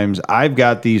of times. I've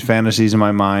got these fantasies in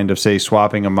my mind of, say,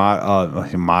 swapping a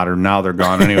modern, now they're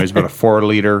gone anyways, but a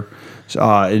 4-liter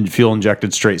fuel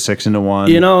injected straight 6-into-1.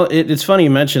 You know, it's funny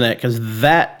you mention that because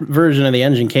that version of the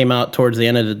engine came out towards the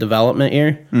end of the development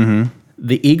year. Mm-hmm.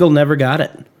 The Eagle never got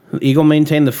it. The Eagle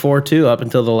maintained the 4.2 up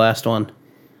until the last one.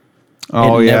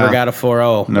 Oh, it yeah. never got a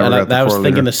 4.0. Never And got the I was 4-liter.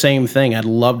 thinking the same thing. I'd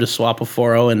love to swap a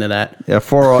 4.0 into that. Yeah,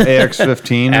 4.0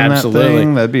 AX15 in that Absolutely.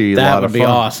 thing. That'd be a That lot would of be fun.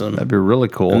 awesome. That'd be really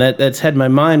cool. And that's had my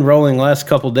mind rolling the last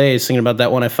couple days thinking about that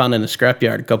one I found in the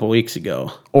scrapyard a couple weeks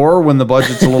ago. Or when the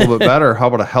budget's a little bit better, how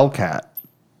about a Hellcat?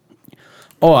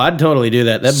 Oh, I'd totally do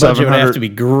that. That budget would have to be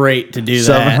great to do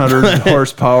that. 700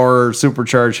 horsepower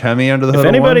supercharged Hemi under the hood. If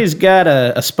anybody's got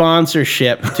a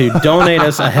sponsorship to donate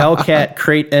us a Hellcat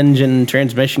crate engine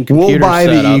transmission computer buy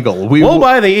the setup, Eagle. We'll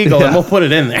buy the Eagle and we'll put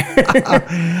it in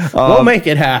there. We'll make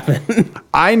it happen.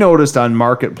 I noticed on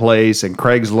Marketplace and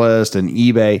Craigslist and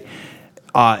eBay,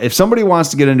 if somebody wants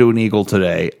to get into an Eagle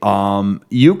today,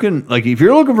 you can, like, if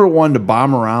you're looking for one to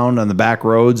bomb around on the back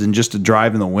roads and just to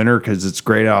drive in the winter because it's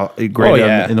great out in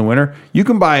the winter, you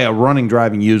can buy a running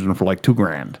driving used one for like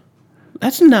 $2,000.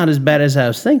 That's not as bad as I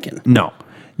was thinking. No,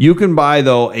 you can buy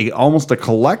though almost a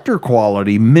collector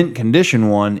quality mint condition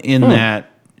one in that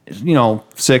 $6,000,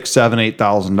 $7,000,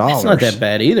 $8,000. It's not that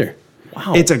bad either.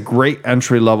 Wow. It's a great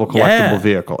entry level collectible Yeah.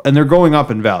 vehicle, and they're going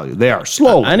up in value. They are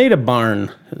slowly. I need a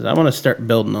barn because I want to start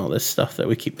building all this stuff that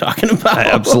we keep talking about.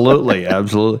 Absolutely.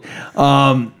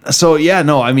 So yeah,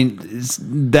 no, I mean,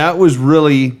 that was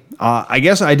really, I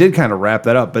guess I did kind of wrap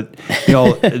that up, but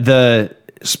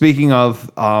speaking of,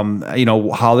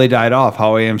 how they died off,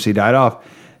 how AMC died off,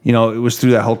 it was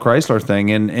through that whole Chrysler thing.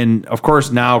 And of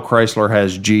course now Chrysler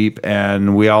has Jeep,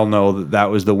 and we all know that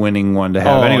was the winning one to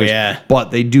have anyways. Yeah. But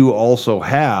they do also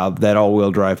have that all-wheel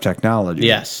drive technology.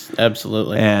 Yes,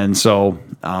 absolutely. And so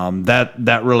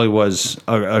that really was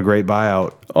a great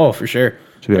buyout. Oh, for sure.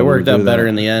 be It able worked to do out better that.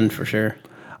 in the end, for sure.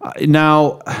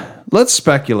 Now, let's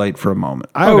speculate for a moment.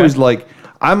 I'm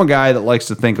a guy that likes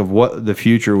to think of what the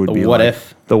future would be what like.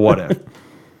 if. The what if.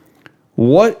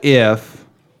 What if,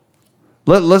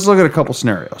 let's look at a couple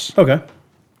scenarios. Okay.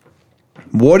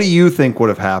 What do you think would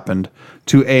have happened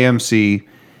to AMC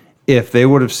if they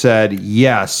would have said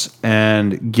yes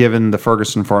and given the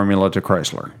Ferguson formula to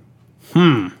Chrysler?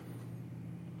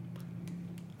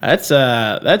 That's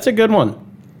a good one.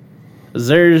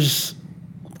 So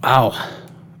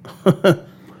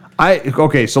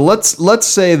let's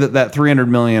say that $300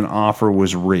 million offer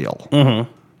was real.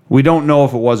 Mm-hmm. We don't know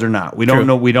if it was or not. We don't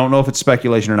know if it's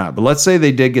speculation or not. But let's say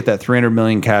they did get that $300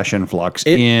 million cash influx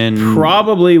It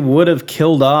probably would have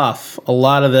killed off a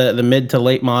lot of the mid to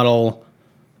late model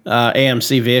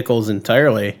AMC vehicles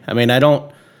entirely. I mean,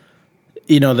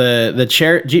 the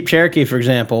Jeep Cherokee, for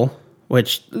example,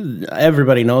 which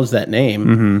everybody knows that name.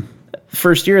 Mm-hmm.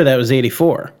 First year of that was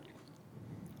 84.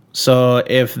 So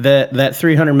if that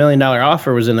 $300 million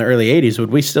offer was in the early 80s,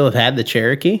 would we still have had the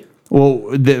Cherokee? Well,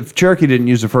 the Cherokee didn't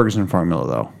use the Ferguson formula,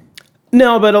 though.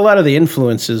 No, but a lot of the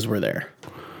influences were there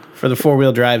for the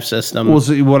four-wheel drive system. Well,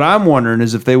 see, what I'm wondering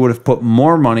is if they would have put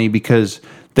more money, because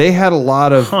they had a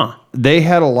lot of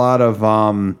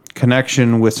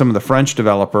connection with some of the French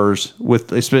developers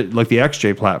with like the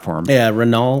XJ platform. Yeah,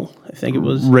 Renault, I think it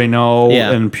was. Renault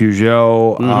and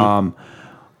Peugeot. Mm-hmm.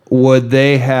 Would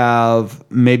they have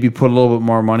maybe put a little bit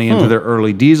more money into their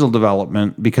early diesel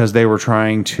development because they were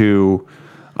trying to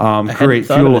create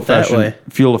thought of it that way.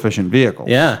 fuel efficient vehicles.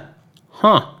 Yeah.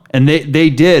 Huh. And they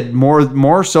did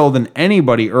more so than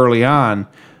anybody early on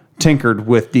tinkered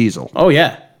with diesel. Oh,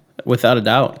 yeah. Without a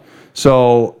doubt.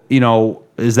 So,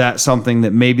 is that something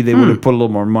that maybe they would have put a little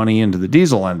more money into the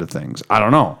diesel end of things? I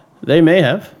don't know. They may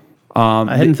have.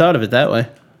 I hadn't thought of it that way.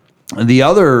 The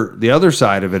other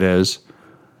side of it is,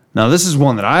 now this is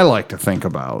one that I like to think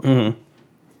about. Mm-hmm.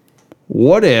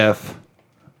 What if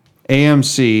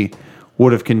AMC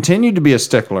would have continued to be a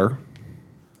stickler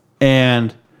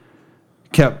and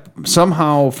kept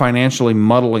somehow financially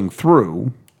muddling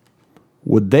through?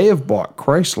 Would they have bought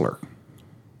Chrysler?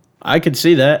 I could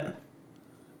see that.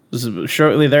 This is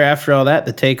shortly thereafter, all that,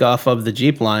 the takeoff of the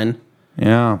Jeep line,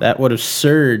 Yeah. that would have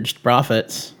surged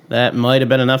profits. That might have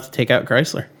been enough to take out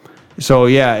Chrysler. So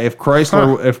yeah, if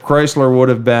Chrysler would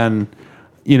have been,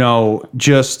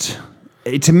 just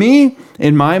to me,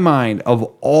 in my mind, of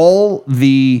all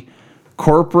the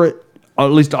corporate, at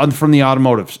least from the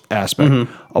automotive aspect,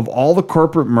 of all the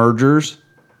corporate mergers,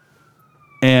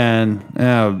 and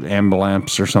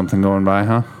ambulance or something going by,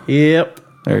 huh? Yep.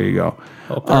 There you go.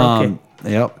 Hope they're okay.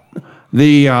 Yep.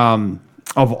 The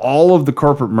of all of the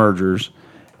corporate mergers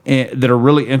that are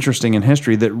really interesting in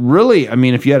history, that really, I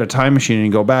mean, if you had a time machine and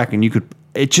you go back and you could,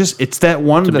 it's that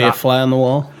one To that be a fly on the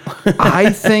wall. I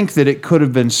think that it could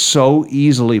have been so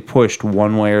easily pushed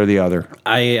one way or the other.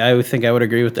 I would think I would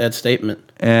agree with that statement.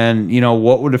 And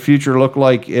what would the future look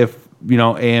like if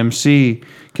AMC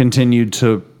continued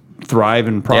to thrive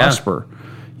and prosper?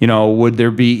 Would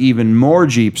there be even more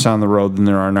Jeeps on the road than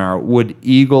there are now? Would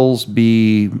Eagles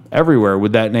be everywhere?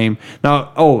 Would that name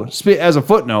now? As a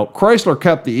footnote, Chrysler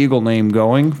kept the Eagle name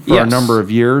going for a number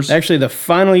of years. Actually, the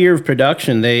final year of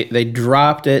production, they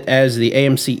dropped it as the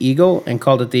AMC Eagle and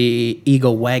called it the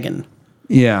Eagle Wagon.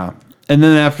 Yeah, and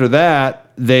then after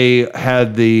that, they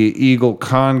had the Eagle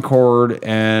Concorde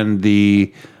and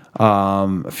the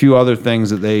a few other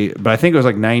things but I think it was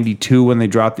like 92 when they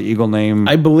dropped the Eagle name.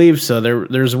 I believe so.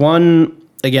 There's one,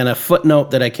 again, a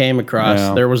footnote that I came across.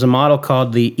 Yeah. There was a model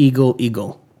called the Eagle.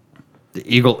 The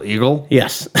Eagle?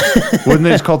 Yes. Wouldn't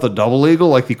they just call it the Double Eagle,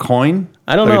 like the coin?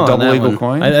 I don't like know. a Double on that Eagle one.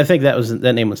 coin? I think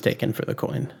that name was taken for the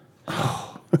coin.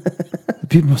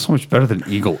 People are so much better than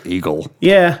Eagle.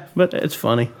 Yeah, but it's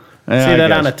funny. Yeah, See I that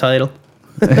guess. on a title.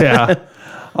 Yeah.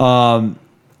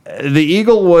 The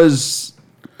Eagle was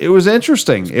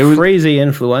interesting. It was Crazy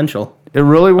influential. It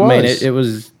really was. I mean, it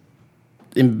was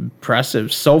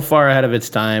impressive. So far ahead of its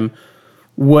time.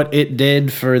 What it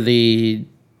did for the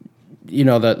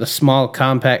small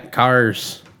compact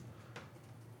cars,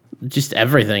 just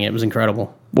everything. It was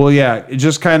incredible. Well, yeah,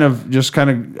 just kind of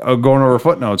going over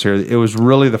footnotes here. It was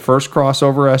really the first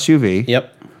crossover SUV.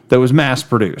 Yep. That was mass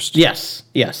produced. Yes.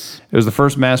 It was the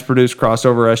first mass produced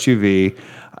crossover SUV.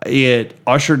 It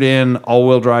ushered in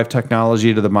all-wheel drive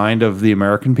technology to the mind of the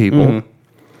American people.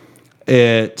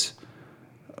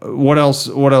 What else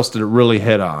did it really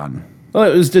hit on? Well,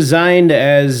 it was designed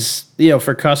as,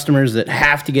 for customers that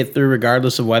have to get through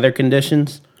regardless of weather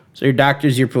conditions. So your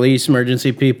doctors, your police,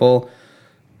 emergency people,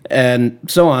 and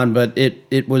so on. But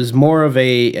it was more of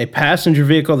a passenger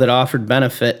vehicle that offered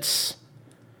benefits,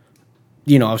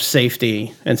 of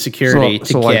safety and security.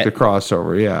 So like the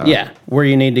crossover, yeah. Yeah, where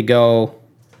you need to go,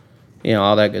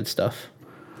 all that good stuff.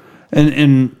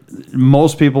 And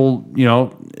most people,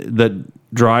 that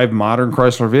drive modern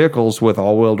Chrysler vehicles with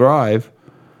all-wheel drive,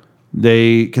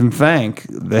 they can thank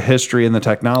the history and the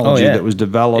technology that was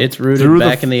developed. It's rooted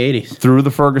back in the 80s. Through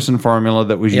the Ferguson formula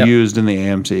that was used in the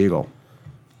AMC Eagle.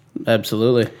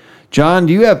 Absolutely. John,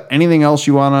 do you have anything else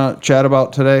you want to chat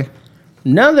about today?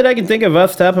 None that I can think of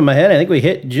off the top of my head. I think we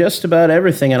hit just about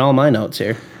everything in all my notes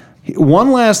here.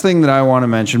 One last thing that I want to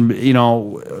mention,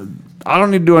 I don't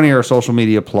need to do any of our social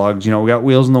media plugs. We got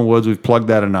Wheels in the Woods. We've plugged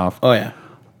that enough. Oh, yeah.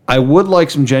 I would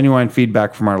like some genuine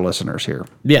feedback from our listeners here.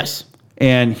 Yes.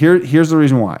 And here's the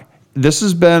reason why.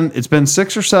 It's been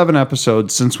 6 or 7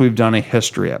 episodes since we've done a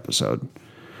history episode.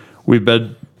 We've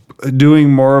been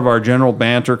doing more of our general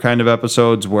banter kind of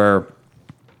episodes where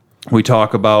we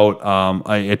talk about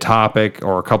a topic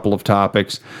or a couple of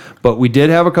topics. But we did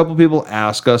have a couple people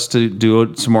ask us to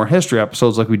do some more history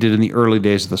episodes like we did in the early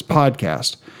days of this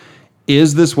podcast.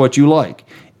 Is this what you like?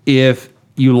 If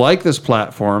you like this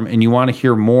platform and you want to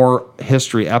hear more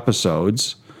history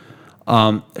episodes,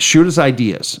 shoot us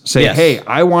ideas. Say, hey,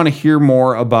 I want to hear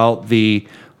more about the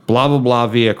blah, blah, blah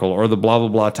vehicle or the blah, blah,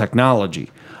 blah technology.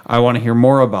 I want to hear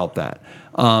more about that.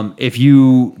 If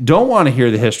you don't want to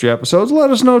hear the history episodes, let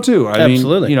us know too. I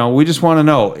Absolutely. mean, you know, we just want to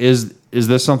know, is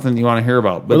this something you want to hear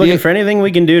about? We're looking for anything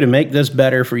we can do to make this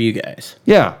better for you guys.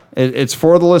 Yeah, it's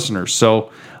for the listeners.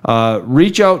 So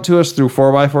reach out to us through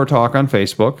 4x4 Talk on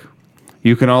Facebook.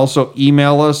 You can also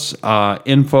email us,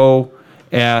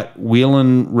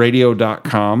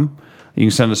 info@wheelinradio.com. You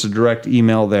can send us a direct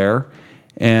email there.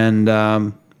 And,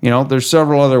 you know, there's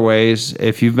several other ways.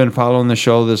 If you've been following the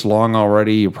show this long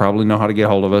already, you probably know how to get a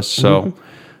hold of us. So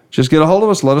just get a hold of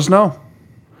us. Let us know.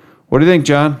 What do you think,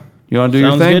 John? You want to do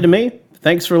your thing? Sounds good to me.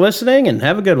 Thanks for listening, and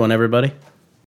have a good one, everybody.